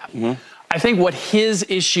salary cap. I think what his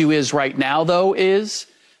issue is right now, though, is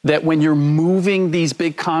that when you're moving these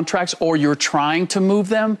big contracts or you're trying to move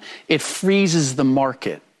them, it freezes the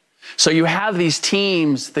market. So you have these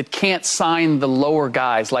teams that can't sign the lower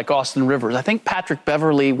guys like Austin Rivers. I think Patrick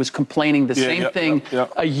Beverley was complaining the same thing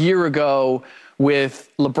a year ago with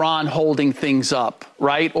LeBron holding things up,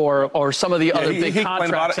 right? Or some of the other big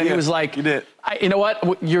contracts. And he was like, you know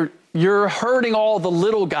what, you're hurting all the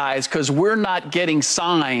little guys because we're not getting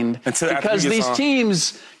signed because these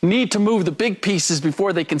teams need to move the big pieces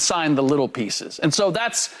before they can sign the little pieces. And so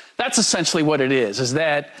that's essentially what it is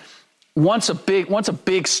that once a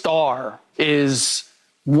big star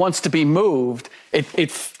wants to be moved,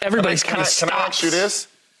 everybody's kind of stops. Can I ask you this?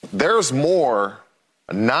 There's more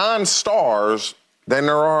non-stars than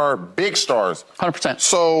there are big stars. 100%.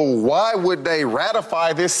 So why would they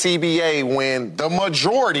ratify this CBA when the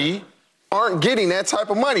majority aren't getting that type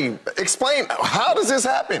of money? Explain, how does this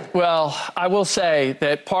happen? Well, I will say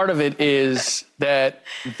that part of it is that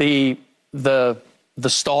the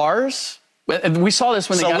stars, and we saw this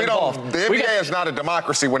when they got involved. The NBA is not a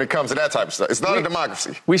democracy when it comes to that type of stuff. It's not a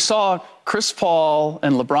democracy. We saw Chris Paul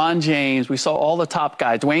and LeBron James. We saw all the top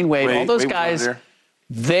guys, Dwayne Wade, all those guys.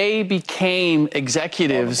 They became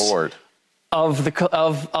executives of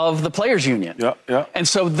the players union. And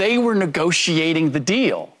so they were negotiating the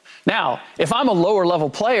deal. Now, if I'm a lower level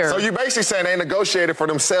player. So you're basically saying they negotiated for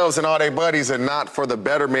themselves and all their buddies and not for the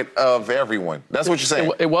betterment of everyone. That's what you're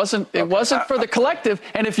saying. It wasn't for the collective.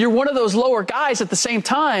 And if you're one of those lower guys at the same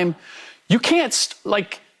time, you can't,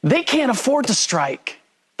 they can't afford to strike.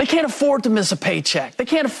 They can't afford to miss a paycheck. They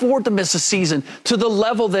can't afford to miss a season to the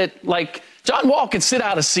level that, John Wall can sit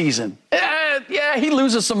out a season. Yeah, he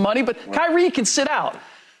loses some money, but Kyrie can sit out.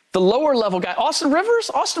 The lower level guy, Austin Rivers,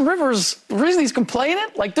 the reason he's complaining,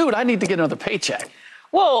 dude, I need to get another paycheck.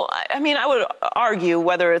 Well, I mean, I would argue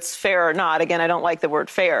whether it's fair or not. Again, I don't like the word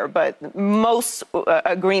fair, but most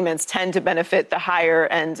agreements tend to benefit the higher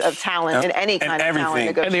end of talent in any kind of talent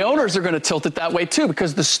negotiation. And the owners are going to tilt it that way, too,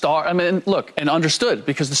 because understood,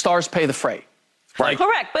 because the stars pay the freight. Right.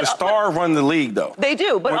 Correct. But the star run the league, though. They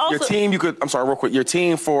do, but also your team. Real quick. Your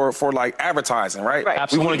team for advertising, right? Right.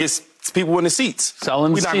 Absolutely. We want to get people in the seats.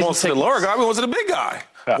 Selling. We're not going to the lower guy. We going to the big guy.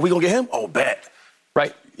 Yeah. Are we going to get him? Oh, bet.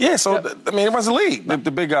 Right. Yeah. So it runs the league.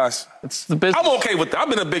 The big guys. It's the business. I'm okay with that. I've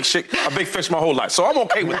been a big fish my whole life, so I'm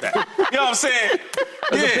okay with that. You know what I'm saying?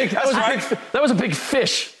 That was a big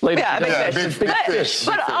fish, lady. Yeah, big fish.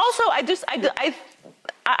 But also,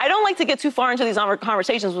 I don't like to get too far into these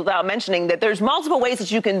conversations without mentioning that there's multiple ways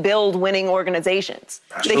that you can build winning organizations.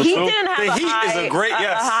 The Heat didn't have a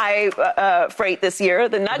high freight this year.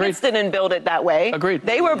 The Nuggets didn't build it that way. Agreed.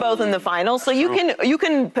 They were both in the finals. So you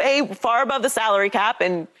can pay far above the salary cap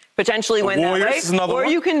and potentially win that way, or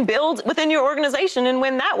you can build within your organization and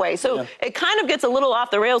win that way. So it kind of gets a little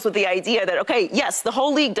off the rails with the idea that, okay, yes, the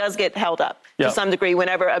whole league does get held up to some degree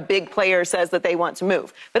whenever a big player says that they want to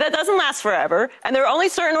move. But that doesn't last forever, and there are only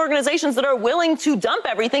certain organizations that are willing to dump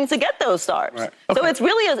everything to get those stars. Right. Okay. So it's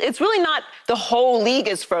really not the whole league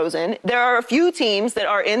is frozen. There are a few teams that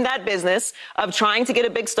are in that business of trying to get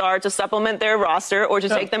a big star to supplement their roster or to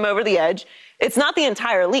take them over the edge. It's not the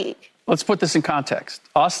entire league. Let's put this in context.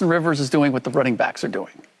 Austin Rivers is doing what the running backs are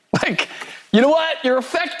doing. You know what? You're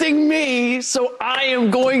affecting me, so I am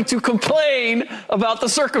going to complain about the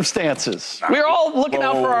circumstances. We're all looking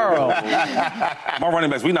out for our own. My running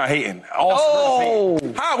backs, we're not hating.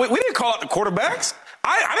 How? We didn't call out the quarterbacks.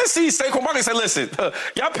 I didn't see Saquon Barkley say, listen,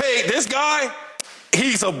 y'all paid this guy,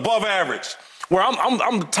 he's above average. Where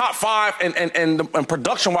I'm the top 5 and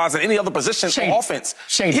production-wise in any other position on offense.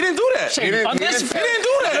 Shane, he didn't do that. He didn't do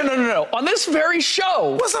that. No. On this very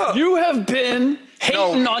show, what's up? You have been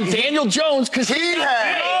hating on Daniel Jones because But did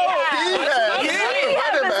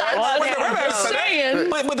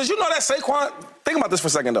you know that Saquon? Think about this for a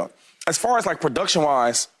second, though. As far as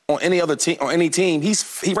production-wise on any other team, he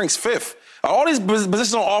ranks 5th. All these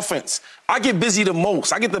positions on offense, I get busy the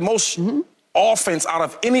most. I get the most. Offense out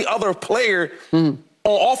of any other player on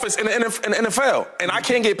offense in the NFL. And I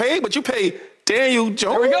can't get paid, but you pay Daniel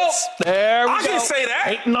Jones. There we go. I can say that.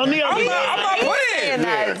 Hating on the other I'm not playing.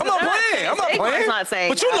 I'm not playing. Not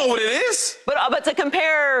saying but you know what it is. But to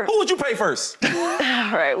compare. Who would you pay first? All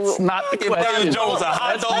right. It's not the question. Daniel Jones a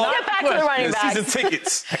hot dog. Let's get back to the running backs. Season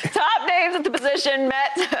tickets. Top names at the position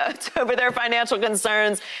met over their financial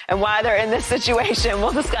concerns and why they're in this situation.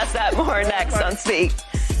 We'll discuss that more next on Speak.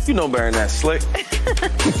 You know better than that, Slick.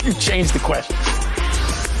 You changed the question.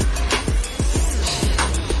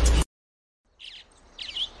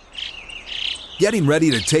 Getting ready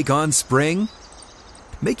to take on spring?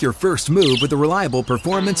 Make your first move with the reliable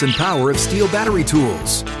performance and power of Steel battery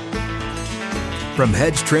tools. From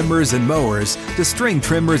hedge trimmers and mowers to string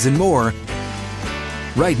trimmers and more,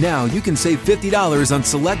 right now you can save $50 on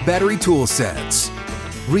select battery tool sets.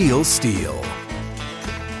 Real Steel.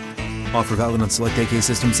 Offer valid on select AK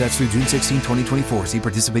system sets through June 16, 2024. See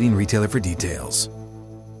participating retailer for details.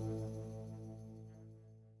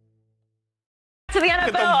 To the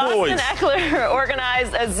NFL, Austin Eckler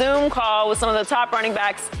organized a Zoom call with some of the top running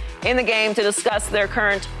backs in the game to discuss their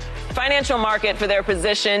current financial market for their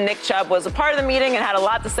position. Nick Chubb was a part of the meeting and had a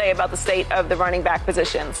lot to say about the state of the running back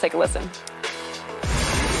position. Let's take a listen.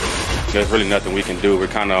 There's really nothing we can do. We're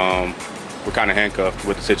kind of handcuffed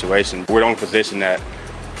with the situation. We're the only position that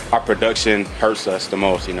our production hurts us the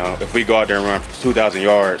most. If we go out there and run for 2,000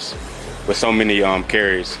 yards with so many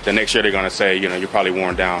carries, the next year they're going to say, you're probably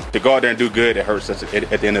worn down. To go out there and do good, it hurts us at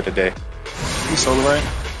the end of the day.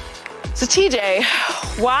 So TJ,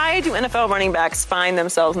 why do NFL running backs find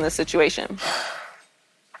themselves in this situation?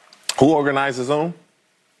 Who organizes them?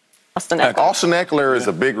 Austin Eckler. Austin Eckler is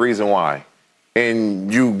a big reason why.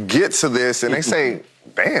 And you get to this and they say,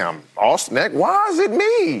 damn, Austin Eckler, why is it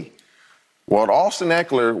me? Well, Austin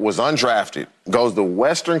Eckler was undrafted, goes to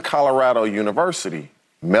Western Colorado University.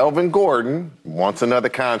 Melvin Gordon wants another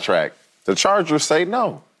contract. The Chargers say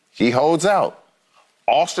no. He holds out.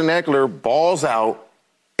 Austin Eckler balls out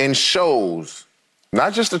and shows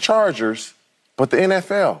not just the Chargers, but the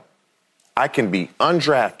NFL. I can be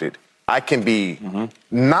undrafted. I can be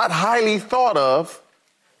not highly thought of.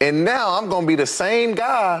 And now I'm going to be the same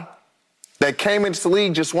guy that came into the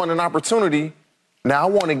league, just won an opportunity. Now I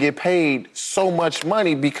want to get paid so much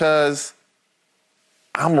money because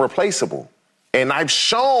I'm replaceable. And I've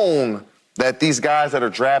shown that these guys that are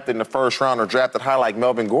drafted in the first round or drafted high like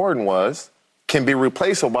Melvin Gordon was can be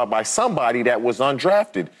replaceable by somebody that was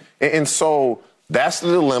undrafted. And so that's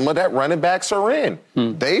the dilemma that running backs are in.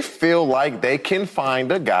 They feel like they can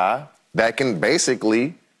find a guy that can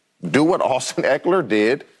basically do what Austin Eckler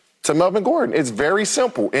did to Melvin Gordon. It's very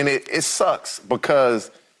simple, and it sucks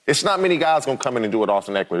because it's not many guys going to come in and do what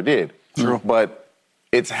Austin Eckler did. True. But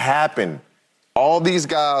it's happened. All these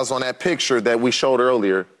guys on that picture that we showed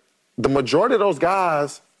earlier, the majority of those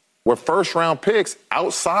guys were first-round picks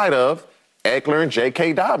outside of Eckler and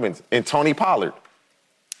J.K. Dobbins and Tony Pollard,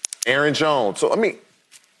 Aaron Jones. So, I mean,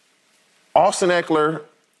 Austin Eckler,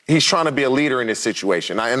 he's trying to be a leader in this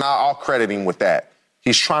situation, and I'll credit him with that.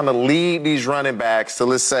 He's trying to lead these running backs to,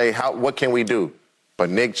 let's say, what can we do? But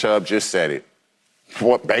Nick Chubb just said it.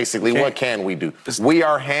 What can we do? We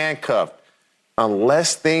are handcuffed.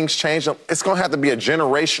 Unless things change, it's going to have to be a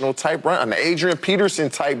generational type run, an Adrian Peterson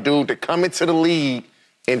type dude to come into the league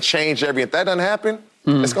and change everything. If that doesn't happen,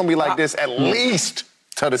 it's going to be like this at least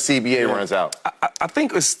till the CBA runs out. I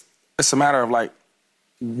think it's a matter of, like,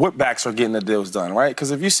 what backs are getting the deals done, right? Because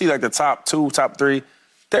if you see, like, the top 2, top 3,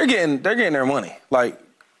 they're getting their money. Like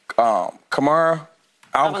Kamara,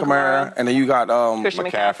 Alvin Kamara, and then you got Christian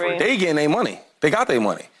McCaffrey. They getting their money. They got their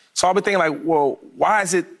money. So I'll be thinking, like, well, why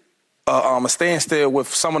is it a standstill with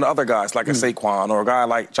some of the other guys, like a Saquon or a guy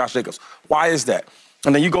like Josh Jacobs? Why is that?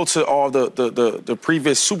 And then you go to all the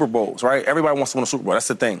previous Super Bowls, right? Everybody wants to win a Super Bowl. That's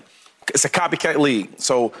the thing. It's a copycat league.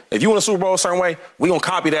 So if you win a Super Bowl a certain way, we're going to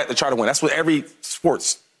copy that to try to win. That's what every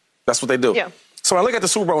sports, that's what they do. Yeah. So when I look at the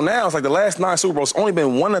Super Bowl now, it's like the last 9 Super Bowls, only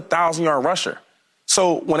been one 1,000-yard rusher.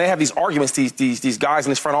 So when they have these arguments, these guys in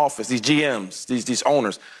this front office, these GMs, these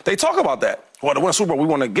owners, they talk about that. Well, to win a Super Bowl we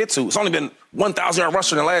want to get to, it's only been 1,000-yard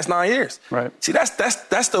rusher in the last 9 years. Right. See, that's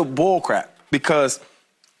the bull crap, because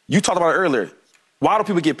you talked about it earlier. Why do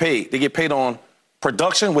people get paid? They get paid on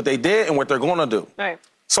production, what they did, and what they're going to do. Right.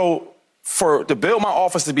 So to build my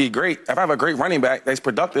offense to be great, if I have a great running back that's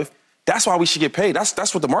productive, that's why we should get paid.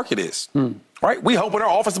 That's what the market is, right? We hoping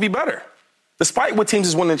our offense to be better. Despite what teams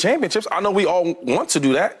is winning championships, I know we all want to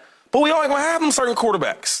do that, but we all ain't going to have them certain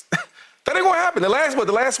quarterbacks. That ain't going to happen. The last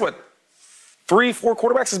 3-4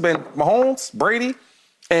 quarterbacks has been Mahomes, Brady,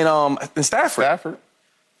 and Stafford.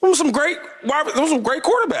 Those are some great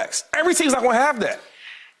quarterbacks. Every team's not going to have that.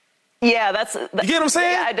 Yeah, you get what I'm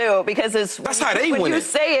saying? Yeah, I do, because that's how they win. When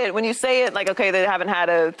you say it, like, okay, they haven't had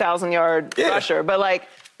a 1,000-yard rusher, but like,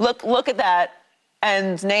 look at that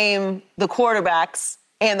and name the quarterbacks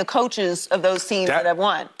and the coaches of those teams that have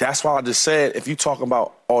won. That's why I just said, if you talk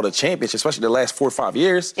about all the championships, especially the last 4 or 5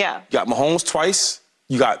 years, you got Mahomes twice,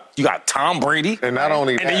 you got Tom Brady, and not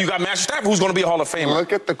only that, then you got Matthew Stafford, who's going to be a Hall of Famer.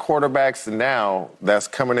 Look at the quarterbacks now that's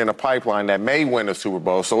coming in a pipeline that may win a Super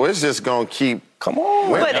Bowl. So it's just going to keep. Come on.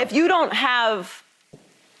 But if you don't have,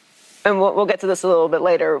 and we'll get to this a little bit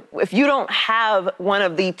later, if you don't have one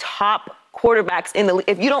of the top quarterbacks in the league,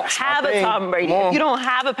 if you don't have a Tom Brady, if you don't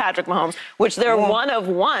have a Patrick Mahomes, which they're one of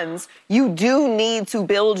ones, you do need to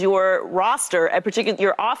build your roster,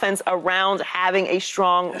 your offense, around having a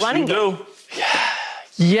strong running game.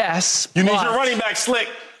 Yes. You need your running back slick.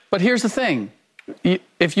 But here's the thing.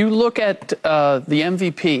 If you look at the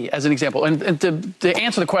MVP as an example, and to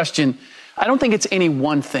answer the question, I don't think it's any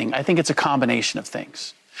one thing. I think it's a combination of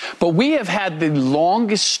things. But we have had the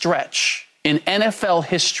longest stretch in NFL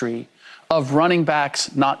history of running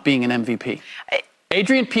backs not being an MVP.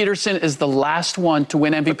 Adrian Peterson is the last one to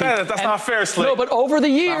win MVP. But that's not fair, Slick. No, but over the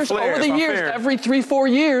years, every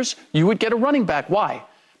 3-4 years, you would get a running back. Why?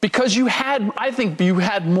 Because I think you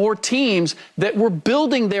had more teams that were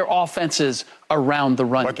building their offenses around the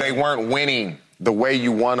run game. But they weren't winning the way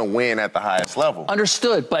you want to win at the highest level.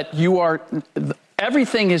 Understood, but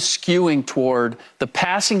everything is skewing toward the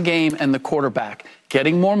passing game and the quarterback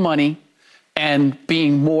getting more money and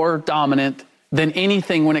being more dominant than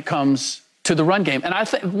anything when it comes to the run game. And I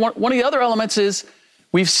think one of the other elements is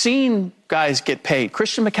we've seen guys get paid.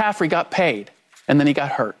 Christian McCaffrey got paid, and then he got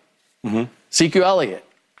hurt. Ezekiel Elliott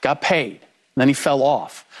got paid, and then he fell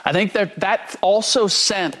off. I think that also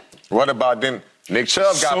sent. What about then? Nick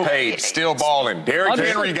Chubb got paid, still balling. Derrick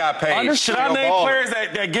Henry got paid. Should I name players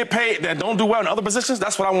that get paid that don't do well in other positions?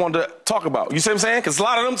 That's what I wanted to talk about. You see what I'm saying? Because a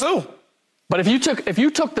lot of them too. But if you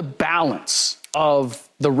took the balance of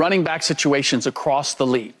the running back situations across the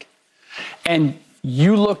league, and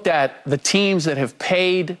you looked at the teams that have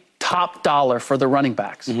paid top dollar for the running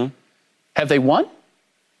backs. Mm-hmm. Have they won?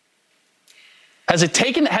 Has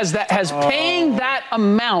paying that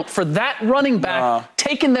amount for that running back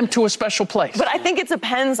taken them to a special place? But I think it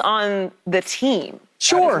depends on the team.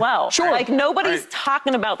 Sure. As well. Sure. Like, nobody's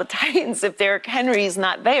talking about the Titans if Derrick Henry's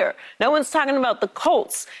not there. No one's talking about the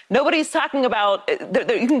Colts. Nobody's talking about,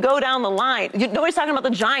 you can go down the line. Nobody's talking about the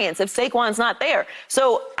Giants if Saquon's not there.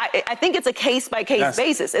 So I think it's a case-by-case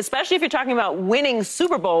basis, especially if you're talking about winning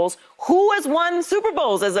Super Bowls. Who has won Super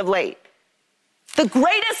Bowls as of late? The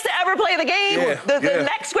greatest to ever play the game, the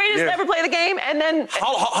next greatest to ever play the game, and then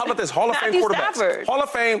how about this? Hall of Fame quarterbacks. Stafford. Hall of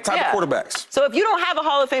Fame type of quarterbacks. So if you don't have a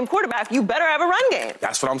Hall of Fame quarterback, you better have a run game.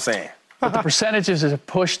 That's what I'm saying. But the percentages have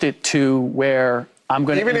pushed it to where I'm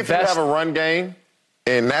going to invest. Even if you have a run game,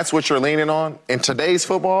 and that's what you're leaning on, in today's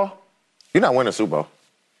football, you're not winning a Super Bowl.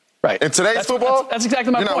 Right. In today's football, that's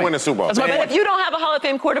exactly my point. You're not winning a Super Bowl. But if you don't have a Hall of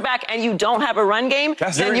Fame quarterback and you don't have a run game,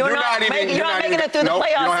 then you're not making it through the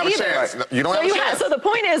playoffs either. You don't have a chance. So the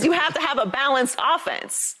point is, you have to have a balanced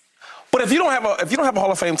offense. But if you don't have a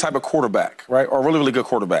Hall of Fame type of quarterback, right, or a really, really good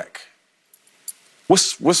quarterback,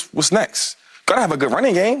 what's next? Gotta have a good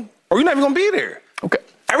running game, or you're not even gonna be there. Okay.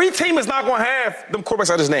 Every team is not gonna have them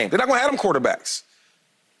quarterbacks I just named. They're not gonna have them quarterbacks,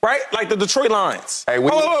 right? Like the Detroit Lions. Hey,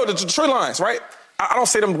 the Detroit Lions, right? I don't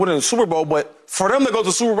say them winning the Super Bowl, but for them to go to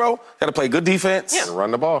the Super Bowl, they got to play good defense. And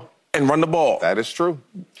run the ball. That is true.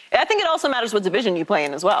 I think it also matters what division you play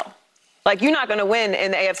in as well. Like, you're not going to win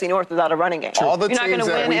in the AFC North without a running game. You're not going to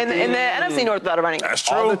win in the NFC North without a running game. That's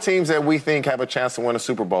true. All the teams that we think have a chance to win a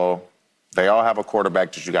Super Bowl, they all have a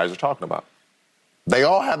quarterback that you guys are talking about. They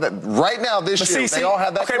all have that. Right now, this year, they all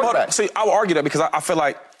have that quarterback. See, I will argue that because I feel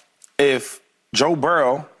like if Joe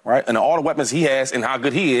Burrow, right, and all the weapons he has and how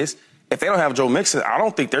good he is, if they don't have Joe Mixon, I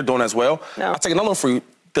don't think they're doing as well. No. I'll take another one for you.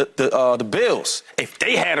 The Bills, if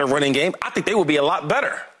they had a running game, I think they would be a lot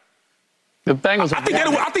better. The Bengals. I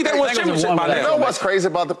think they won a championship by now. You know what's crazy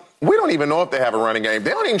about we don't even know if they have a running game. They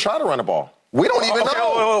don't even try to run the ball. We don't even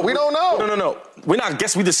know. We don't know. No. We're not. I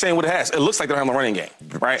guess we just saying what it has. It looks like they don't have a running game,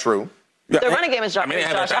 right? True. The running game is Josh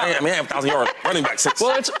Allen. They have 1,000-yard running back since.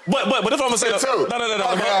 But that's what I'm gonna say.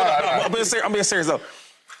 No. I'm being serious though.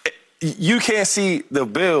 You can't see the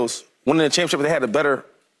Bills winning the championship if they had a better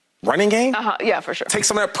running game. Yeah, for sure. Take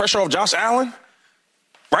some of that pressure off Josh Allen.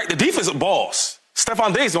 Right? The defense balls.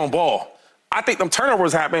 Stephon Diggs gonna ball. I think them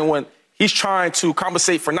turnovers happen when he's trying to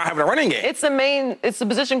compensate for not having a running game. It's the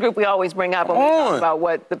position group we always bring up when we talk about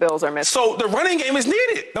what the Bills are missing. So the running game is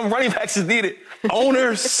needed. Them running backs is needed.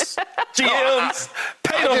 Owners, GMs,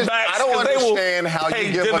 pay them back. I don't understand how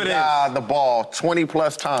you give a guy the ball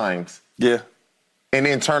 20-plus times. Yeah. And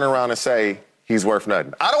then turn around and say he's worth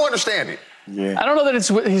nothing. I don't understand it. Yeah. I don't know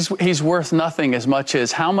that he's worth nothing as much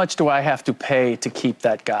as how much do I have to pay to keep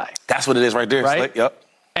that guy? That's what it is right there. Right? Slick. Yep.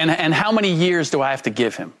 And how many years do I have to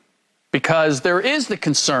give him? Because there is the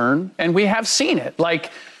concern, and we have seen it. Like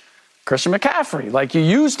Christian McCaffrey, like you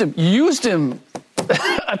used him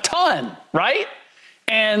a ton, right?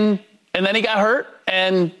 And then he got hurt,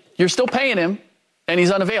 and you're still paying him, and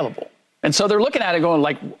he's unavailable. And so they're looking at it going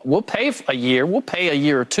like, we'll pay a year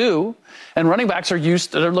or two. And running backs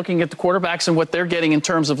they're looking at the quarterbacks and what they're getting in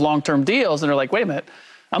terms of long-term deals. And they're like, wait a minute,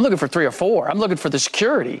 I'm looking for 3 or 4. I'm looking for the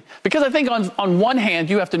security. Because I think on one hand,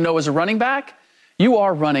 you have to know as a running back, you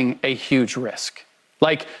are running a huge risk.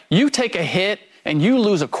 Like, you take a hit and you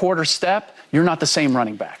lose a quarter step, you're not the same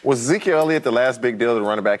running back. Was Ezekiel Elliott the last big deal the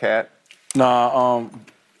running back had? Nah,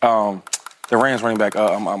 the Rams running back,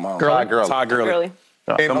 Todd Gurley.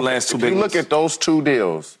 And last two if big you look at those two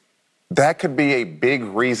deals, that could be a big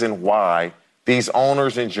reason why these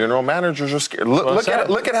owners and general managers are scared. Look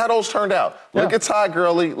at how those turned out. Yeah. Look at Todd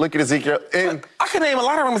Gurley. Look at Ezekiel. And I can name a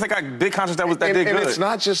lot of them that got big contracts that did good. And it's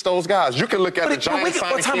not just those guys. You can look at the Giants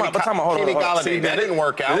signing Kenny Galladay. That didn't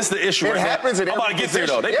work out. This is the issue. It happens in I'm about to get there,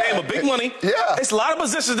 though. They pay him big money. Yeah. It's a lot of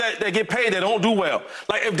positions that get paid that don't do well.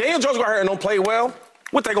 Like, if Daniel Jones got hurt and don't play well,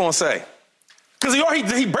 what they going to say? Because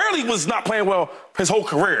he barely was not playing well his whole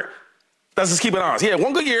career. Let's just keep it honest. He had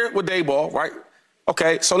one good year with Dayball, right?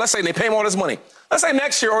 Okay, so let's say they pay him all this money. Let's say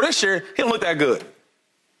next year or this year, he don't look that good.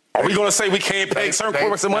 Are we going to say we can't pay certain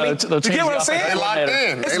quarterbacks some money? You get what I'm saying? They locked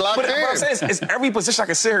in. What I'm saying is every position I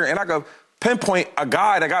can sit here and I can pinpoint a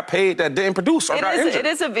guy that got paid that didn't produce or got injured. It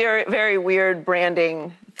is a very, very weird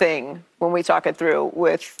branding thing when we talk it through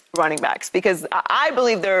with running backs, because I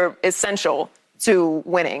believe they're essential to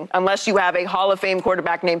winning, unless you have a Hall of Fame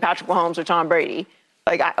quarterback named Patrick Mahomes or Tom Brady,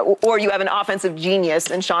 or you have an offensive genius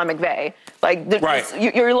in Sean McVay.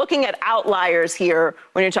 You're looking at outliers here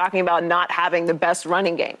when you're talking about not having the best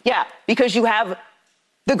running game. Yeah, because you have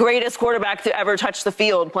the greatest quarterback to ever touch the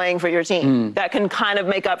field playing for your team that can kind of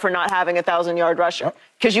make up for not having a 1,000-yard rusher.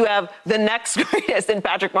 Because you have the next greatest in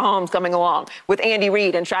Patrick Mahomes coming along with Andy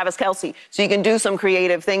Reid and Travis Kelce. So you can do some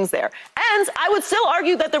creative things there. And I would still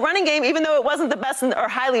argue that the running game, even though it wasn't the best or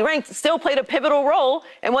highly ranked, still played a pivotal role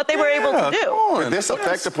in what they were able to do. Could this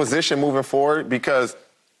affect the position moving forward? Because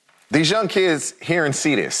these young kids hear and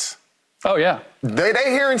see this. Oh, yeah. They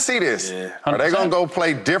hear and see this. Yeah. Are they going to go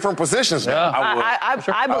play different positions now?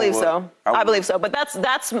 I believe so. I believe so. But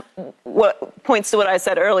that's what points to what I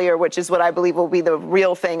said earlier, which is what I believe will be the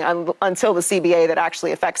real thing until the CBA that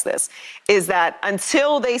actually affects this, is that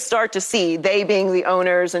until they start to see, they being the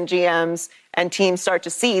owners and GMs and teams start to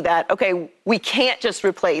see that, okay, we can't just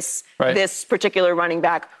replace this particular running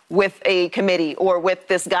back with a committee or with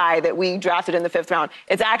this guy that we drafted in the 5th round.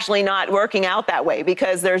 It's actually not working out that way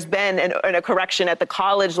because there's been a correction at the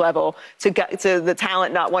college level to the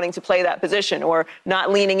talent not wanting to play that position or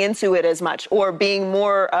not leaning into it as much or being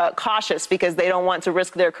more cautious because they don't want to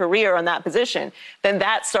risk their career on that position. Then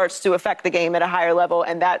that starts to affect the game at a higher level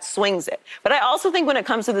and that swings it. But I also think when it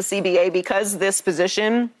comes to the CBA, because this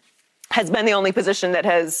position has been the only position that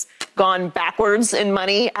has gone backwards in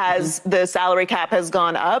money as the salary cap has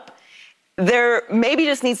gone up, there maybe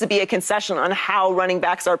just needs to be a concession on how running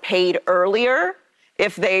backs are paid earlier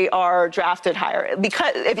if they are drafted higher.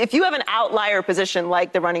 Because if you have an outlier position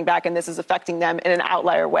like the running back and this is affecting them in an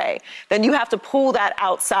outlier way, then you have to pull that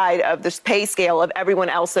outside of this pay scale of everyone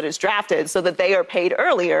else that is drafted so that they are paid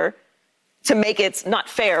earlier to make it not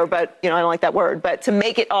fair, but, I don't like that word, but to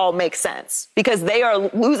make it all make sense because they are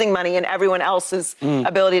losing money and everyone else's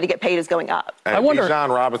ability to get paid is going up. And I wonder. Bijan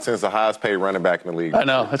Robinson's the highest paid running back in the league. I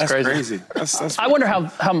know. That's crazy. That's I wonder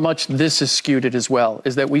how much this is skewed it as well,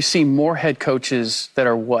 is that we see more head coaches that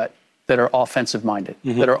are that are offensive minded,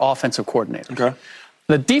 that are offensive coordinators. Okay.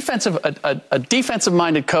 The a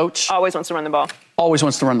defensive-minded coach always wants to run the ball. Always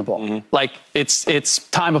wants to run the ball. Like it's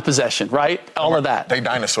time of possession, right? All of that. They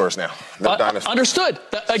dinosaurs now. They're dinosaurs. Understood.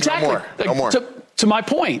 Exactly. No more. To my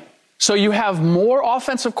point. So you have more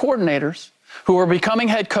offensive coordinators who are becoming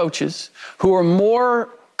head coaches, who are more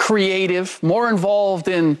creative, more involved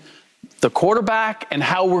in the quarterback and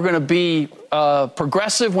how we're going to be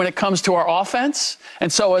progressive when it comes to our offense.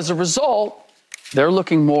 And so as a result, they're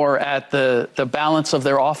looking more at the balance of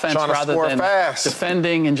their offense rather than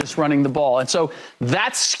defending and just running the ball. And so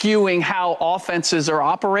that's skewing how offenses are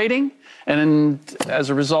operating. And as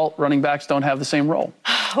a result, running backs don't have the same role.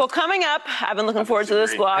 Well, coming up, I've been looking forward to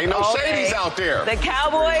this block. Ain't no shadies out there. The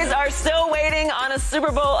Cowboys are still waiting on a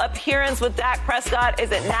Super Bowl appearance with Dak Prescott.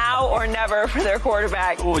 Is it now or never for their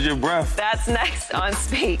quarterback? Hold your breath. That's next on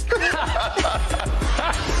Speak.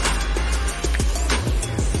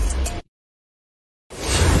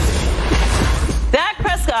 Dak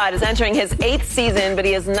Prescott is entering his 8th season, but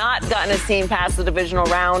he has not gotten his team past the divisional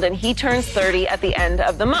round, and he turns 30 at the end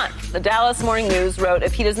of the month. The Dallas Morning News wrote,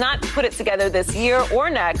 if he does not put it together this year or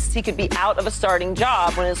next, he could be out of a starting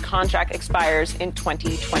job when his contract expires in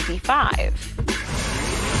 2025.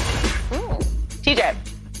 TJ,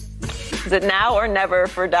 is it now or never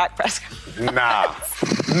for Dak Prescott? Nah,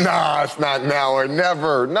 it's not now or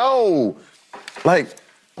never. No. Like,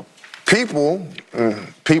 people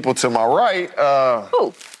to my right,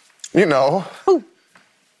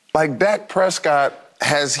 like Dak Prescott,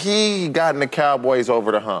 has he gotten the Cowboys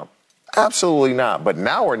over the hump? Absolutely not. But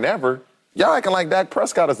now or never, y'all acting like Dak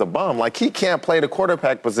Prescott is a bum. Like he can't play the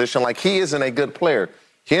quarterback position. Like he isn't a good player.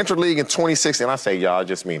 He entered the league in 2016. I say y'all, I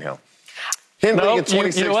just mean him. He entered the league in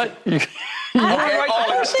 2016. You know what?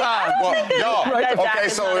 All this time. Well, y'all. Okay,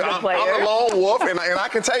 so I'm a lone wolf, and I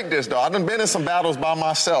can take this, though. I've been in some battles by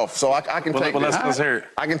myself, so I can take this. Let's hear it.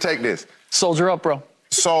 I can take this. Soldier up, bro.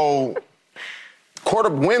 So,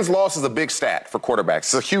 wins, loss is a big stat for quarterbacks.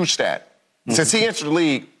 It's a huge stat. Since he entered the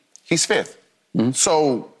league, he's 5th.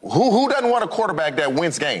 So, who doesn't want a quarterback that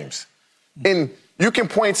wins games? And you can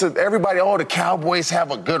point to everybody, the Cowboys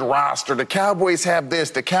have a good roster. The Cowboys have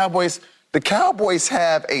this. The Cowboys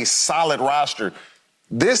have a solid roster.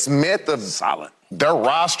 This myth of their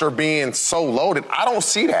roster being so loaded, I don't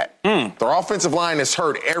see that. Their offensive line is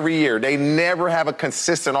hurt every year. They never have a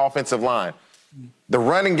consistent offensive line. The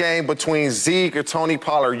running game between Zeke or Tony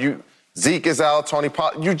Pollard, Zeke is out, Tony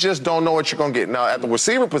Pollard, you just don't know what you're going to get. Now, at the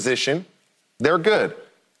receiver position, they're good.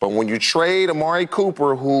 But when you trade Amari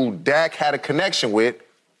Cooper, who Dak had a connection with,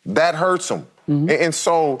 that hurts him. And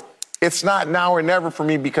so it's not now or never for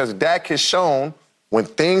me because Dak has shown when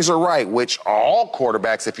things are right, which all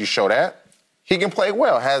quarterbacks, if you show that, he can play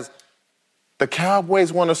well. The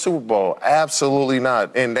Cowboys won a Super Bowl. Absolutely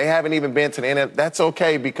not. And they haven't even been to the end. That's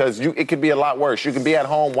okay because it could be a lot worse. You can be at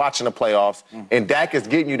home watching the playoffs, and Dak is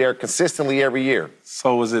getting you there consistently every year.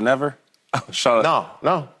 So is it never? Shut up.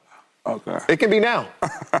 No. Okay. It can be now.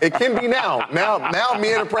 It can be now. Now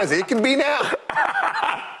me and the president. It can be now.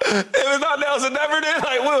 If it's not now, is it never then?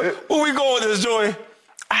 Like, where we going with this, Joy?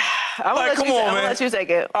 I'm going to let you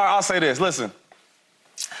take it. All right, I'll say this. Listen,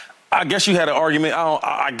 I guess you had an argument.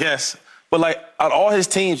 I guess. But, like, out of all his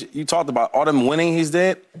teams you talked about, all them winning he's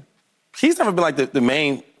never been, like, the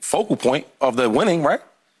main focal point of the winning, right?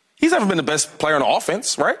 He's never been the best player on the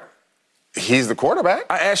offense, right? He's the quarterback.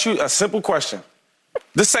 I asked you a simple question.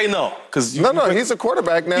 Just say no. No, he's a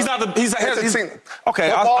quarterback now. He's not the team. Okay.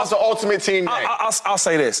 Football's the ultimate team game. I'll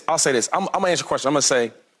say this. I'm going to answer your question. I'm going to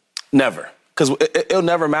say never. Because it'll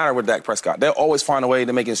never matter with Dak Prescott. They'll always find a way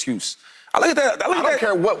to make an excuse. I look at that. I don't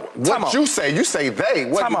care what you say. You say they.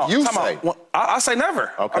 What do you say? I say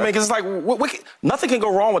never. Okay. I mean, because it's like nothing can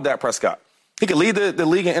go wrong with Dak Prescott. He could lead the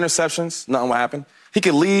league in interceptions. Nothing will happen. He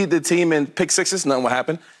could lead the team in pick sixes. Nothing will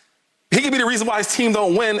happen. He could be the reason why his team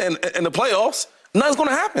don't win in the playoffs. Nothing's going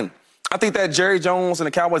to happen. I think that Jerry Jones and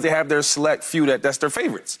the Cowboys, they have their select few that's their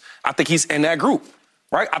favorites. I think he's in that group,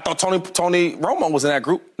 right? I thought Tony Romo was in that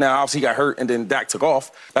group. Now, obviously, he got hurt, and then Dak took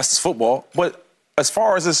off. That's just football. But as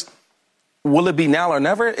far as this, will it be now or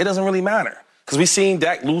never? It doesn't really matter. Because we've seen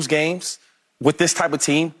Dak lose games with this type of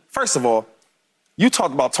team. First of all, you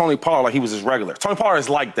talked about Tony Pollard like he was his regular. Tony Pollard is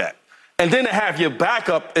like that. And then to have your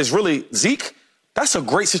backup is really Zeke, that's a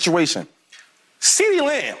great situation. CeeDee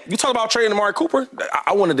Lamb, you talk about trading Amari Cooper.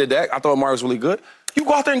 I wouldn't have did that. I thought Amari was really good. You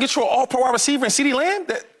go out there and get you an all-pro wide receiver and CeeDee Lamb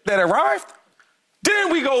that arrived.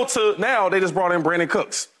 Then we go to now they just brought in Brandon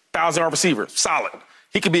Cooks, 1,000-yard receiver, solid.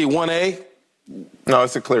 He could be 1A. No,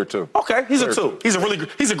 it's a clear 2. Okay, he's a 2. He's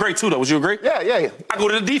a great 2, though. Would you agree? Yeah. I go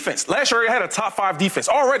to the defense. Last year, he had a top 5 defense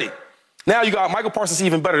already. Now you got Michael Parsons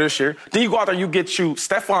even better this year. Then you go out there and you get you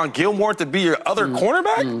Stephon Gilmore to be your other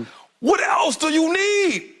cornerback. What else do you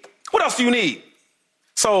need?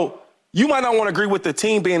 So you might not want to agree with the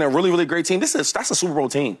team being a really, really great team. That's a Super Bowl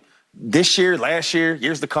team. This year, last year,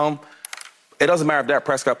 years to come, it doesn't matter if Dak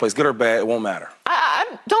Prescott plays good or bad. It won't matter.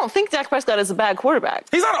 I don't think Dak Prescott is a bad quarterback.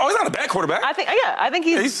 He's not a bad quarterback. I think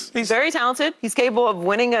he's very talented. He's capable of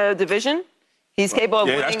winning a division. He's capable of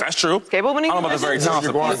winning. That's true. He's capable of winning. I don't know about the very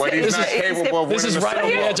talented. But he's not capable of winning. This is right on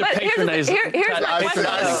the edge of patronizing.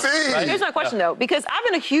 Here's my question, though, because I've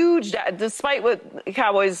been a huge, despite what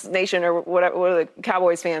Cowboys Nation or what the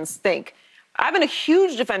Cowboys fans think, I've been a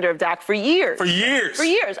huge defender of Dak for years. For years.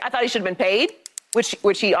 I thought he should have been paid,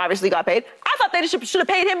 which he obviously got paid. I thought they should have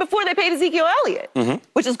paid him before they paid Ezekiel Elliott,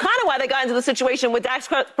 which is kind of why they got into the situation with Dak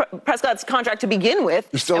Prescott's contract to begin with,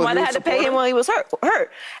 and why they had to pay him while he was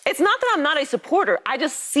hurt. It's not that I'm not a supporter. I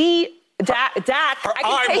just see Dak.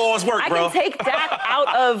 I can take Dak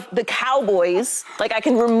out of the Cowboys. Like, I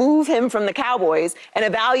can remove him from the Cowboys and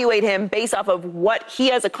evaluate him based off of what he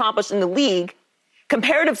has accomplished in the league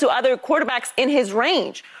comparative to other quarterbacks in his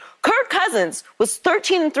range. Kirk Cousins was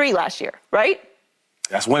 13-3 last year, right?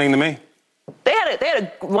 That's winning to me.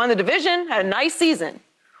 They won the division, had a nice season.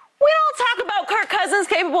 We don't talk about Kirk Cousins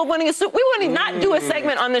capable of winning a Super Bowl. We wouldn't not do a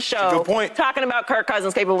segment on the show good point. talking about Kirk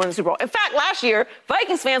Cousins capable of winning the Super Bowl. In fact, last year,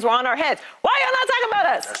 Vikings fans were on our heads. Why are y'all not talking about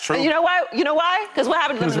us? That's true. And you know why? Because what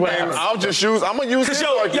happened to them in the playoffs? I'm going to use this.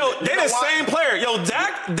 They're the same player.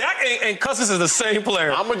 Dak and Cousins is the same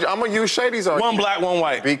player. I'm going to use Shady's argument. One black, one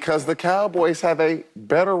white. Because the Cowboys have a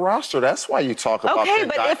better roster. That's why you talk about Okay,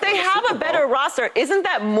 but if they have a better roster, isn't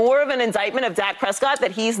that more of an indictment of Dak Prescott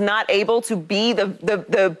that he's not able to be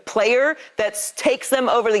the player that takes them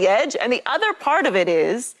over the edge? And the other part of it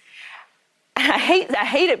is, I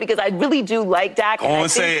hate it because I really do like Dak. I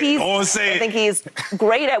think he's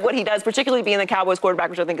great at what he does, particularly being the Cowboys quarterback,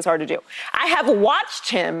 which I think is hard to do. I have watched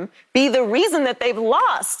him be the reason that they've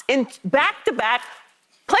lost in back-to-back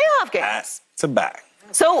playoff games. To back.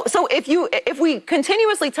 So if we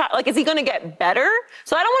continuously talk, like, is he going to get better?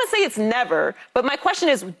 So I don't want to say it's never, but my question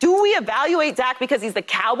is, do we evaluate Dak because he's the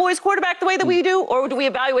Cowboys quarterback the way that we do, or do we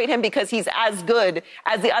evaluate him because he's as good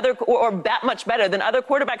as the other, or that much better than other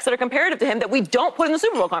quarterbacks that are comparative to him that we don't put in the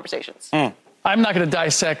Super Bowl conversations? I'm not going to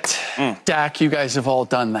dissect Dak. You guys have all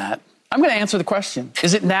done that. I'm going to answer the question.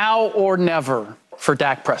 Is it now or never for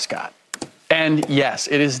Dak Prescott? And yes,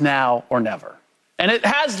 it is now or never. And it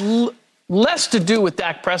has less to do with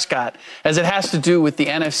Dak Prescott as it has to do with the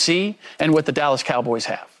NFC and what the Dallas Cowboys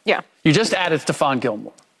have. Yeah. You just added Stephon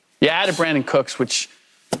Gilmore. You added Brandon Cooks, which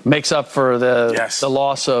makes up for the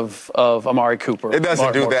loss of Amari Cooper. It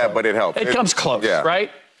doesn't do that, but it helps. It comes close,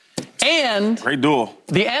 right? And great duel.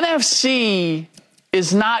 The NFC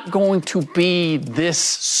is not going to be this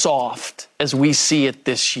soft as we see it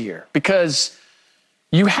this year, because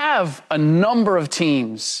you have a number of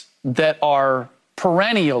teams that are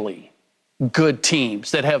perennially good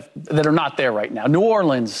teams that are not there right now. New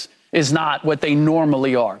Orleans is not what they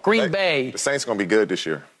normally are. Green Bay. The Saints going to be good this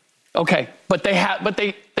year. Okay, but they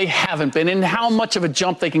haven't been. And how much of a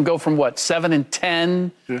jump they can go from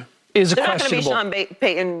 7-10 is They're questionable. not going to be Sean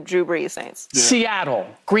Payton, Drew Brees Saints. Yeah. Seattle,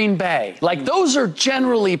 Green Bay, those are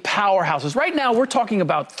generally powerhouses. Right now, we're talking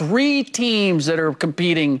about 3 teams that are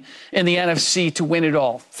competing in the NFC to win it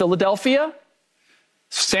all: Philadelphia,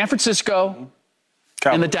 San Francisco,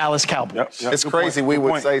 and the Dallas Cowboys. Yep. It's crazy. We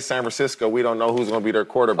would say San Francisco. We don't know who's going to be their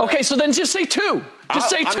quarterback. Okay, so then just say 2. Just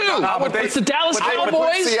say 2. It's the Dallas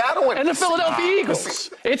Cowboys and the Philadelphia Eagles.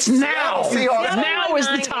 It's now. Now is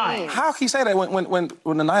the time. How can you say that when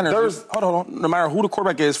the Niners? Hold on. No matter who the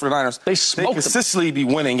quarterback is for the Niners, they consistently be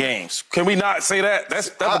winning games. Can we not say that? That's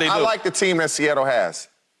what they do. I like the team that Seattle has,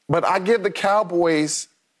 but I give the Cowboys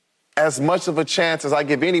as much of a chance as I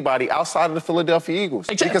give anybody outside of the Philadelphia Eagles.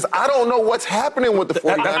 Exactly. Because I don't know what's happening with the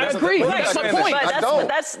 49ers. I agree. That's my point.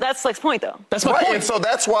 But that's Slick's point, though. That's my point. And so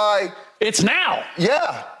that's why it's now.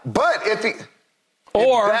 Yeah, but if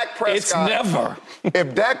it's never.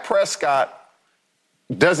 If Dak Prescott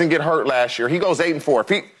doesn't get hurt last year, he goes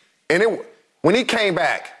 8-4. When he came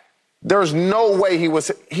back, there's no way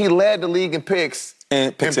he led the league in picks.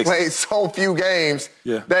 And played so few games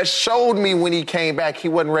that showed me when he came back, he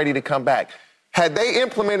wasn't ready to come back. Had they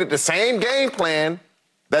implemented the same game plan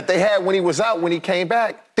that they had when he was out, when he came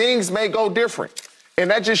back, things may go different. And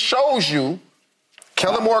that just shows you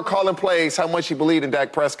Kellen Moore calling plays, how much he believed in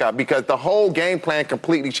Dak Prescott, because the whole game plan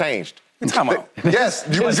completely changed. Yes,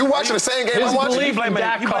 you watching the same game I'm watching?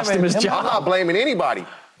 I'm not blaming anybody.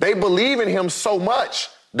 They believe in him so much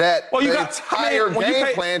that the entire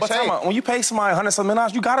game plan changed. When you pay somebody $100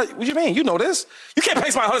 million, you got to, what do you mean? You know this. You can't pay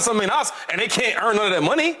somebody $100 million and they can't earn none of that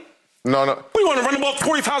money. No. We want to run the ball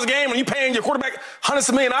 40 times a game and you paying your quarterback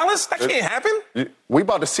 $100 million? That can't happen. We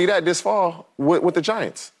about to see that this fall with the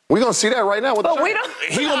Giants. We're going to see that right now with the Giants.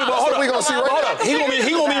 He going to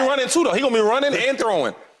be running too, though. He going to be running and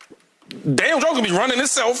throwing. Daniel Jones going to be running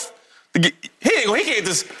himself. He can't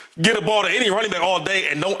just get a ball to any running back all day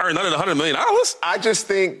and don't earn none of the $100 million. I just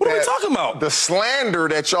think what are we talking about? The slander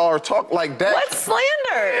that y'all are talking like Dak. What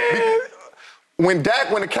slander? When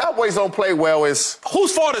the Cowboys don't play well, is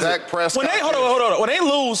whose fault is Dak it? Prescott. Hold on. When they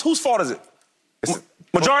lose, whose fault is it?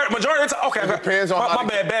 Majority of the time. Okay. It depends on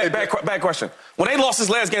bad question. When they lost this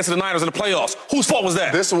last game to the Niners in the playoffs, whose fault was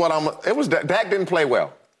that? This is what it was. Dak didn't play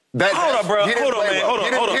well. Hold on, bro. He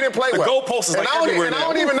didn't play well. The goalpost is everywhere. I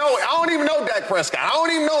don't even know Dak Prescott. I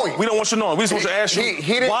don't even know him. We don't want you to know him. We just want to ask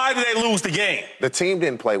you, why did they lose the game? The team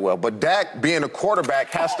didn't play well, but Dak, being a quarterback,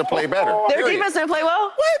 has to play better. Their defense didn't play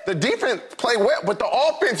well? What? The defense played well, but the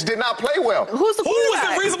offense did not play well. Who was the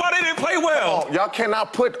reason why they didn't play well? Y'all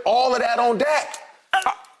cannot put all of that on Dak.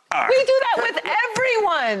 We do that with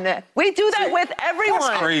everyone.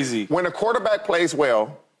 That's crazy. When a quarterback plays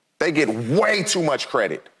well, they get way too much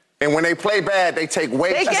credit. And when they play bad, they take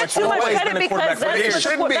way too much credit. They get too much credit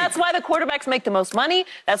because that's why the quarterbacks make the most money.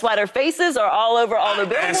 That's why their faces are all over all the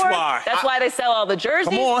billboards. That's why they sell all the jerseys.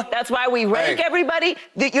 Come on. That's why we rank everybody.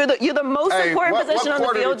 You're the most important position on the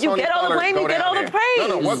field. You get all the blame, you get all the praise.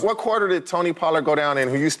 No. What quarter did Tony Pollard go down in,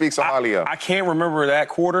 who you speak so highly of? I can't remember that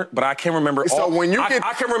quarter, but I can remember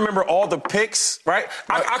I can remember all the picks, right?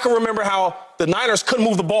 I can remember how the Niners couldn't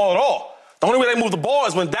move the ball at all. The only way they moved the ball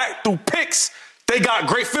is when Dak threw picks. They got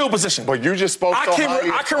great field position. But you just spoke so highly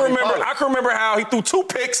of Tony Pollard. I can remember how he threw 2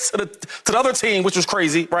 picks to the other team, which was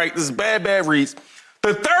crazy, right? This is bad reads.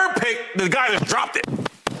 The third pick, the guy just dropped it.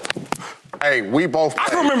 Hey, we both. I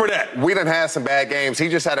can remember that. We done had some bad games. He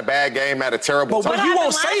just had a bad game, had a terrible time. But you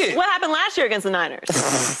won't say it. What happened last year against the Niners?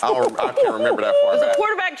 I can't remember that far back. It was a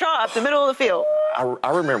quarterback draw up the middle of the field. I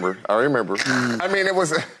remember. I mean,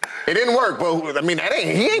 it didn't work, but I mean,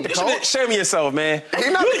 he ain't the coach. Share me yourself, man.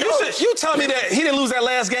 You tell me that he didn't lose that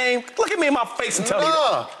last game. Look at me in my face and tell me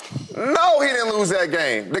that. No, he didn't lose that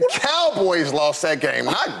game. The Cowboys lost that game,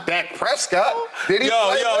 not Dak Prescott. Did he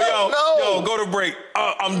play well? Yo, go to break.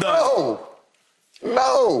 I'm done.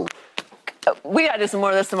 No. We got to do some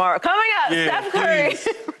more of this tomorrow. Coming up, Steph Curry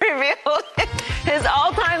revealed his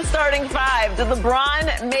all-time starting 5. Did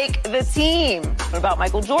LeBron make the team? What about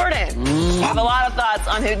Michael Jordan? We have a lot of thoughts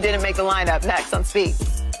on who didn't make the lineup next on Speak.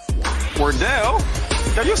 Wardell?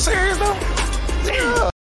 Are you serious, though? Yeah.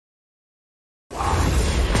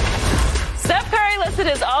 Steph Curry listed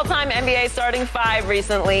his all-time NBA starting 5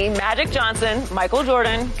 recently. Magic Johnson, Michael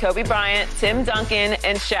Jordan, Kobe Bryant, Tim Duncan,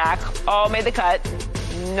 and Shaq all made the cut.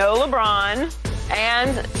 No LeBron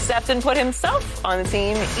And Steph didn't put himself on the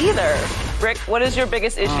team either. Rick, what is your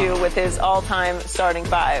biggest issue with his all-time starting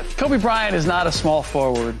five? Kobe Bryant is not a small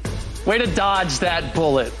forward. Way to dodge that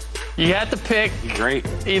bullet. You had to pick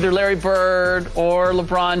either Larry Bird or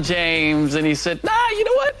LeBron James, and he said, nah, you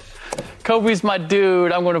know what? Kobe's my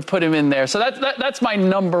dude. I'm going to put him in there. So that's my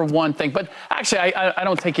number one thing. But actually, I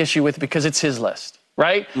don't take issue with it because it's his list,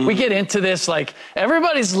 right? Mm-hmm. We get into this like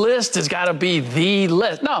everybody's list has got to be the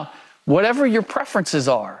list. No, whatever your preferences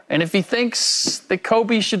are. And if he thinks that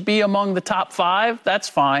Kobe should be among the top five, that's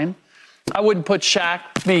fine. I wouldn't put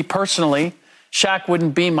Shaq, me personally. Shaq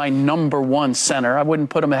wouldn't be my number one center. I wouldn't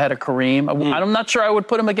put him ahead of Kareem. I'm not sure I would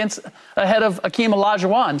put him ahead of Akeem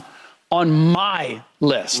Olajuwon on my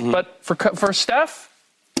list. Mm-hmm. But for Steph,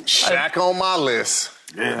 Shaq on my list.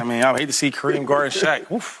 Yeah, I mean, I would hate to see Kareem guard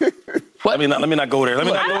Shaq. Oof. Let me not go there.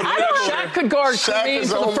 Shaq could guard Kareem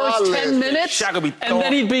for the first 10 minutes, Shaq would be and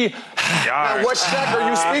then he'd be. Now, what Shaq are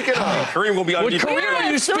you speaking of? Kareem will be What Kareem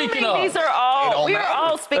are you speaking of? These are all, we are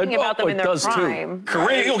all speaking about them in their prime.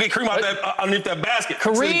 Kareem, he'll get Kareem out that underneath that basket.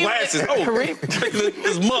 Kareem, glasses.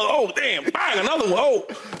 His mug. Oh, damn. Bang, another one. Oh.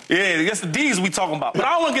 Yeah, that's the D's we talking about. But I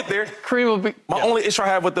don't want to get there. Kareem will be. My only issue I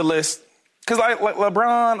have with the list, because like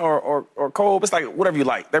LeBron or Kobe, it's like whatever you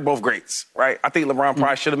like. They're both greats, right? I think LeBron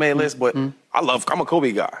probably should have made a list, but I'm a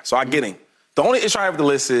Kobe guy, so I get him. The only issue I have with the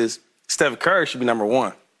list is Steph Curry should be number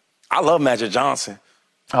one. I love Magic Johnson.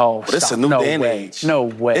 Oh, but it's a new day and age. No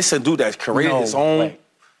way. It's a dude that's created his own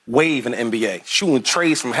wave in the NBA. Shooting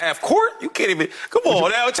trays from half court. You can't even. Come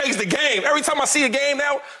on, now it changed the game. Every time I see a game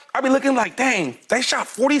now, I be looking like, dang, they shot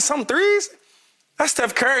 40-something threes? That's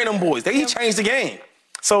Steph Curry and them boys. He changed the game.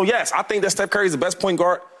 So, yes, I think that Steph Curry is the best point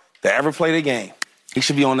guard that ever played a game. He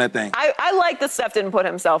should be on that thing. I like that Steph didn't put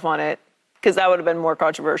himself on it because that would have been more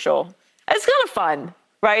controversial. It's kind of fun,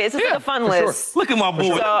 right? It's just like a fun list. Sure. Look at my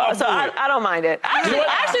boy. So I don't mind it. I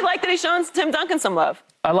actually like that he's showing Tim Duncan some love.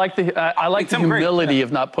 I like the humility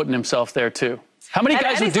of not putting himself there, too. How many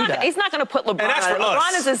guys would do that? He's not going to put LeBron on it.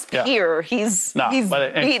 LeBron is his peer. He's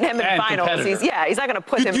beaten him in finals. He's not going to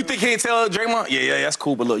put him. You think he ain't tell Draymond? Yeah, that's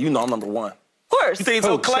cool, but look, I'm number one. Of course. You think he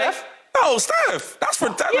told Clay? Steph? No, Steph. That's for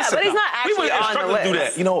that. Yeah, but he's not actually on the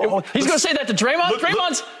list. To do that. He's going to say that to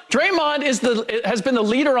Draymond. Draymond has been the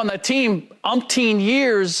leader on that team umpteen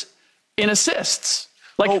years in assists.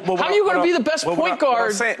 How are you going to be the best point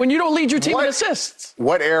guard when you don't lead your team in assists?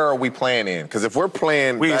 What era are we playing in? Because if we're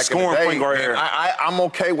playing back in the day, point guard era. I'm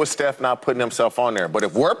okay with Steph not putting himself on there. But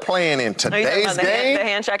if we're playing in today's game, the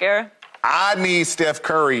hand check era, I need Steph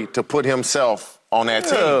Curry to put himself on that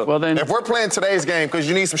team. Well, then, if we're playing today's game, because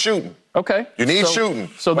you need some shooting. Okay. You need shooting.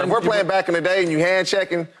 So but if we're playing back in the day and you hand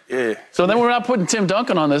checking. Yeah. So then we're not putting Tim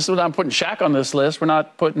Duncan on this. We're not putting Shaq on this list. We're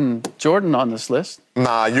not putting Jordan on this list.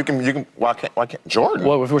 Nah, you can. Why can't Jordan?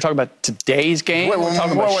 Well, if we're talking about today's game, we're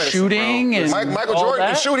talking about shooting and Michael Jordan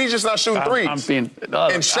can shoot. He's just not shooting threes. And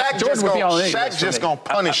Shaq just gonna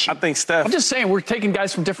punish you. I think Steph. I'm just saying we're taking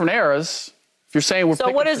guys from different eras. If you're saying we're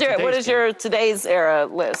so what is your today's era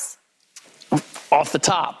list? Off the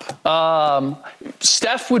top,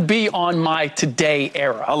 Steph would be on my today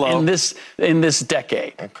era in this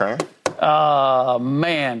decade. Okay.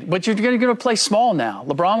 Man, but you're going to play small now.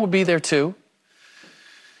 LeBron would be there too.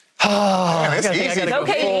 Man, no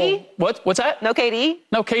KD. What's that? No KD.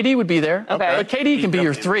 No, KD would be there. Okay. But KD can be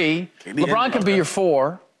your 3. LeBron can be your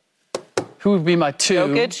 4. Who would be my 2?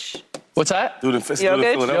 Jokic. What's that?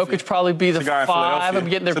 Jokic probably be the 5. I'm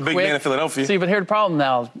getting there quick. Big man in Philadelphia. See, but here's the problem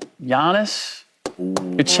now. Giannis,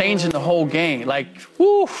 you're changing the whole game.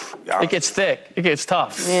 It gets thick. It gets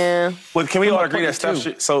tough. Yeah. Well, can we all agree that Steph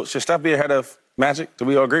should Steph be ahead of Magic? Do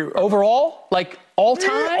we all agree? Overall? All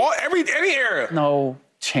time? Any era? No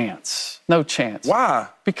chance. No chance. Why?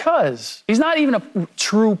 Because he's not even a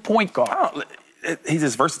true point guard. He's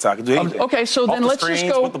just versatile. Okay, so then let's just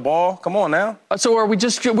go with the ball. Come on now. So we're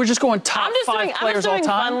just going top 5 players all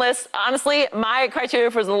time? Fun list. Honestly, my criteria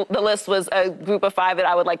for the list was a group of 5 that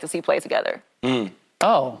I would like to see play together.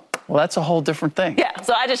 Oh, well, that's a whole different thing. Yeah,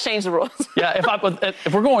 so I just changed the rules. Yeah,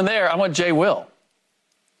 if we're going there, I want Jay Will.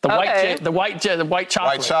 The white chocolate. White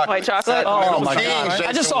chocolate. Oh my God!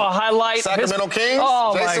 I just saw a highlight. Sacramento Kings.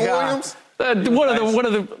 Oh Jason my God. Williams. One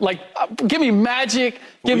of the give me Magic,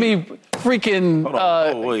 give me freaking,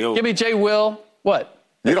 give me Jay Will. What?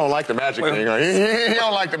 You don't like the Magic thing. He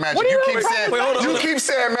don't like the Magic. What do you keep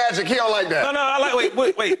saying Magic. He don't like that. No, I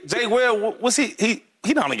like. Wait. Jay Will, what's he?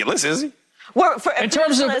 He not on your list, is he? In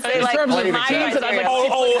terms of teams that I'd like to see.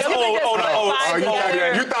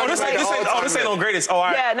 This ain't no greatest. Oh, all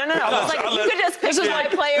right. Yeah, no. You could just pick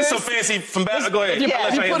 5 players. This is some fancy from basketball. Go ahead.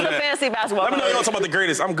 Yeah, you put the fancy basketball. Let me know you don't talk about the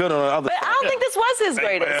greatest. I'm good on the other. But I don't think this was his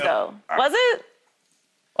greatest, though. Was it?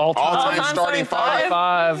 All-time starting five.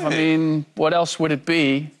 I mean, what else would it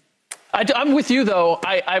be? I'm with you, though.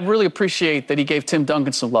 I really appreciate that he gave Tim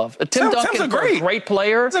Duncan some love. Tim Duncan's a great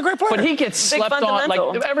player. He's a great player. But he gets slept on.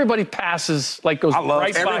 Like, everybody passes, like, goes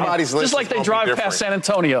right by him. Just like they drive past San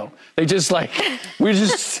Antonio. They just, like,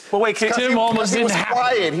 but wait, Tim almost didn't have. He was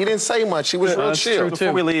quiet. He didn't say much. He was real chill.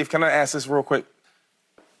 Before we leave, can I ask this real quick?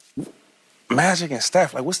 Magic and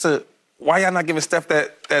Steph, like, why y'all not giving Steph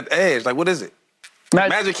that edge? Like, what is it?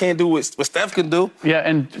 Magic can't do what Steph can do. Yeah,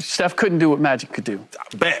 and Steph couldn't do what Magic could do.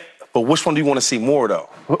 I bet. But which one do you want to see more, though?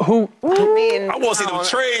 Who? I want to see them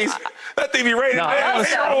trades. That thing be rated down. Magic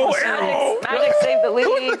saved the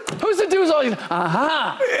league. Who's the dudes all these?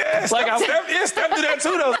 Yeah, Steph do that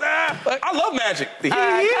too, though. I love Magic. One of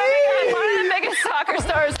the biggest soccer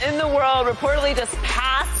stars in the world reportedly just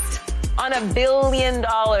passed on $1 billion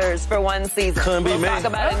for one season. Couldn't be me. We'll talk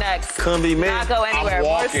about it next. Couldn't be me. Not go anywhere.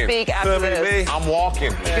 More speak after this. I'm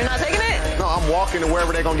walking. You're not taking it? No, I'm walking to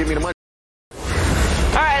wherever they're going to give me the money.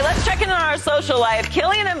 All right, let's check in on our social life.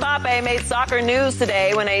 Kylian Mbappe made soccer news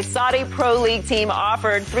today when a Saudi Pro League team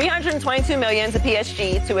offered $322 million to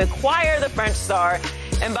PSG to acquire the French star.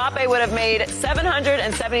 Mbappe would have made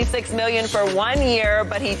 $776 million for 1 year,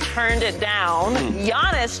 but he turned it down.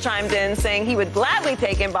 Giannis chimed in saying he would gladly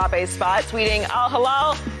take Mbappe's spot, tweeting, "Al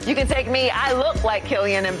Hilal, you can take me. I look like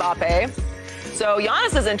Kylian Mbappe." So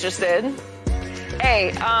Giannis is interested.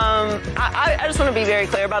 Hey, I just want to be very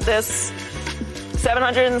clear about this.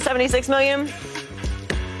 $776 million.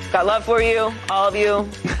 Got love for you, all of you.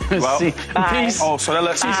 Well, bye. Oh, so that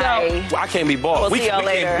lets peace out. I can't be bought. We'll see y'all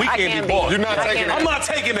later. We can't be bought. You're not taking it. I'm not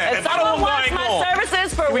taking that. If someone wants my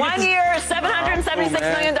services for 1 year, $776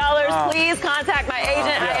 million, please contact my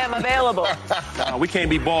agent. I am available. We can't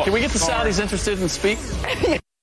be bought. Can we get the Saudis interested in speak?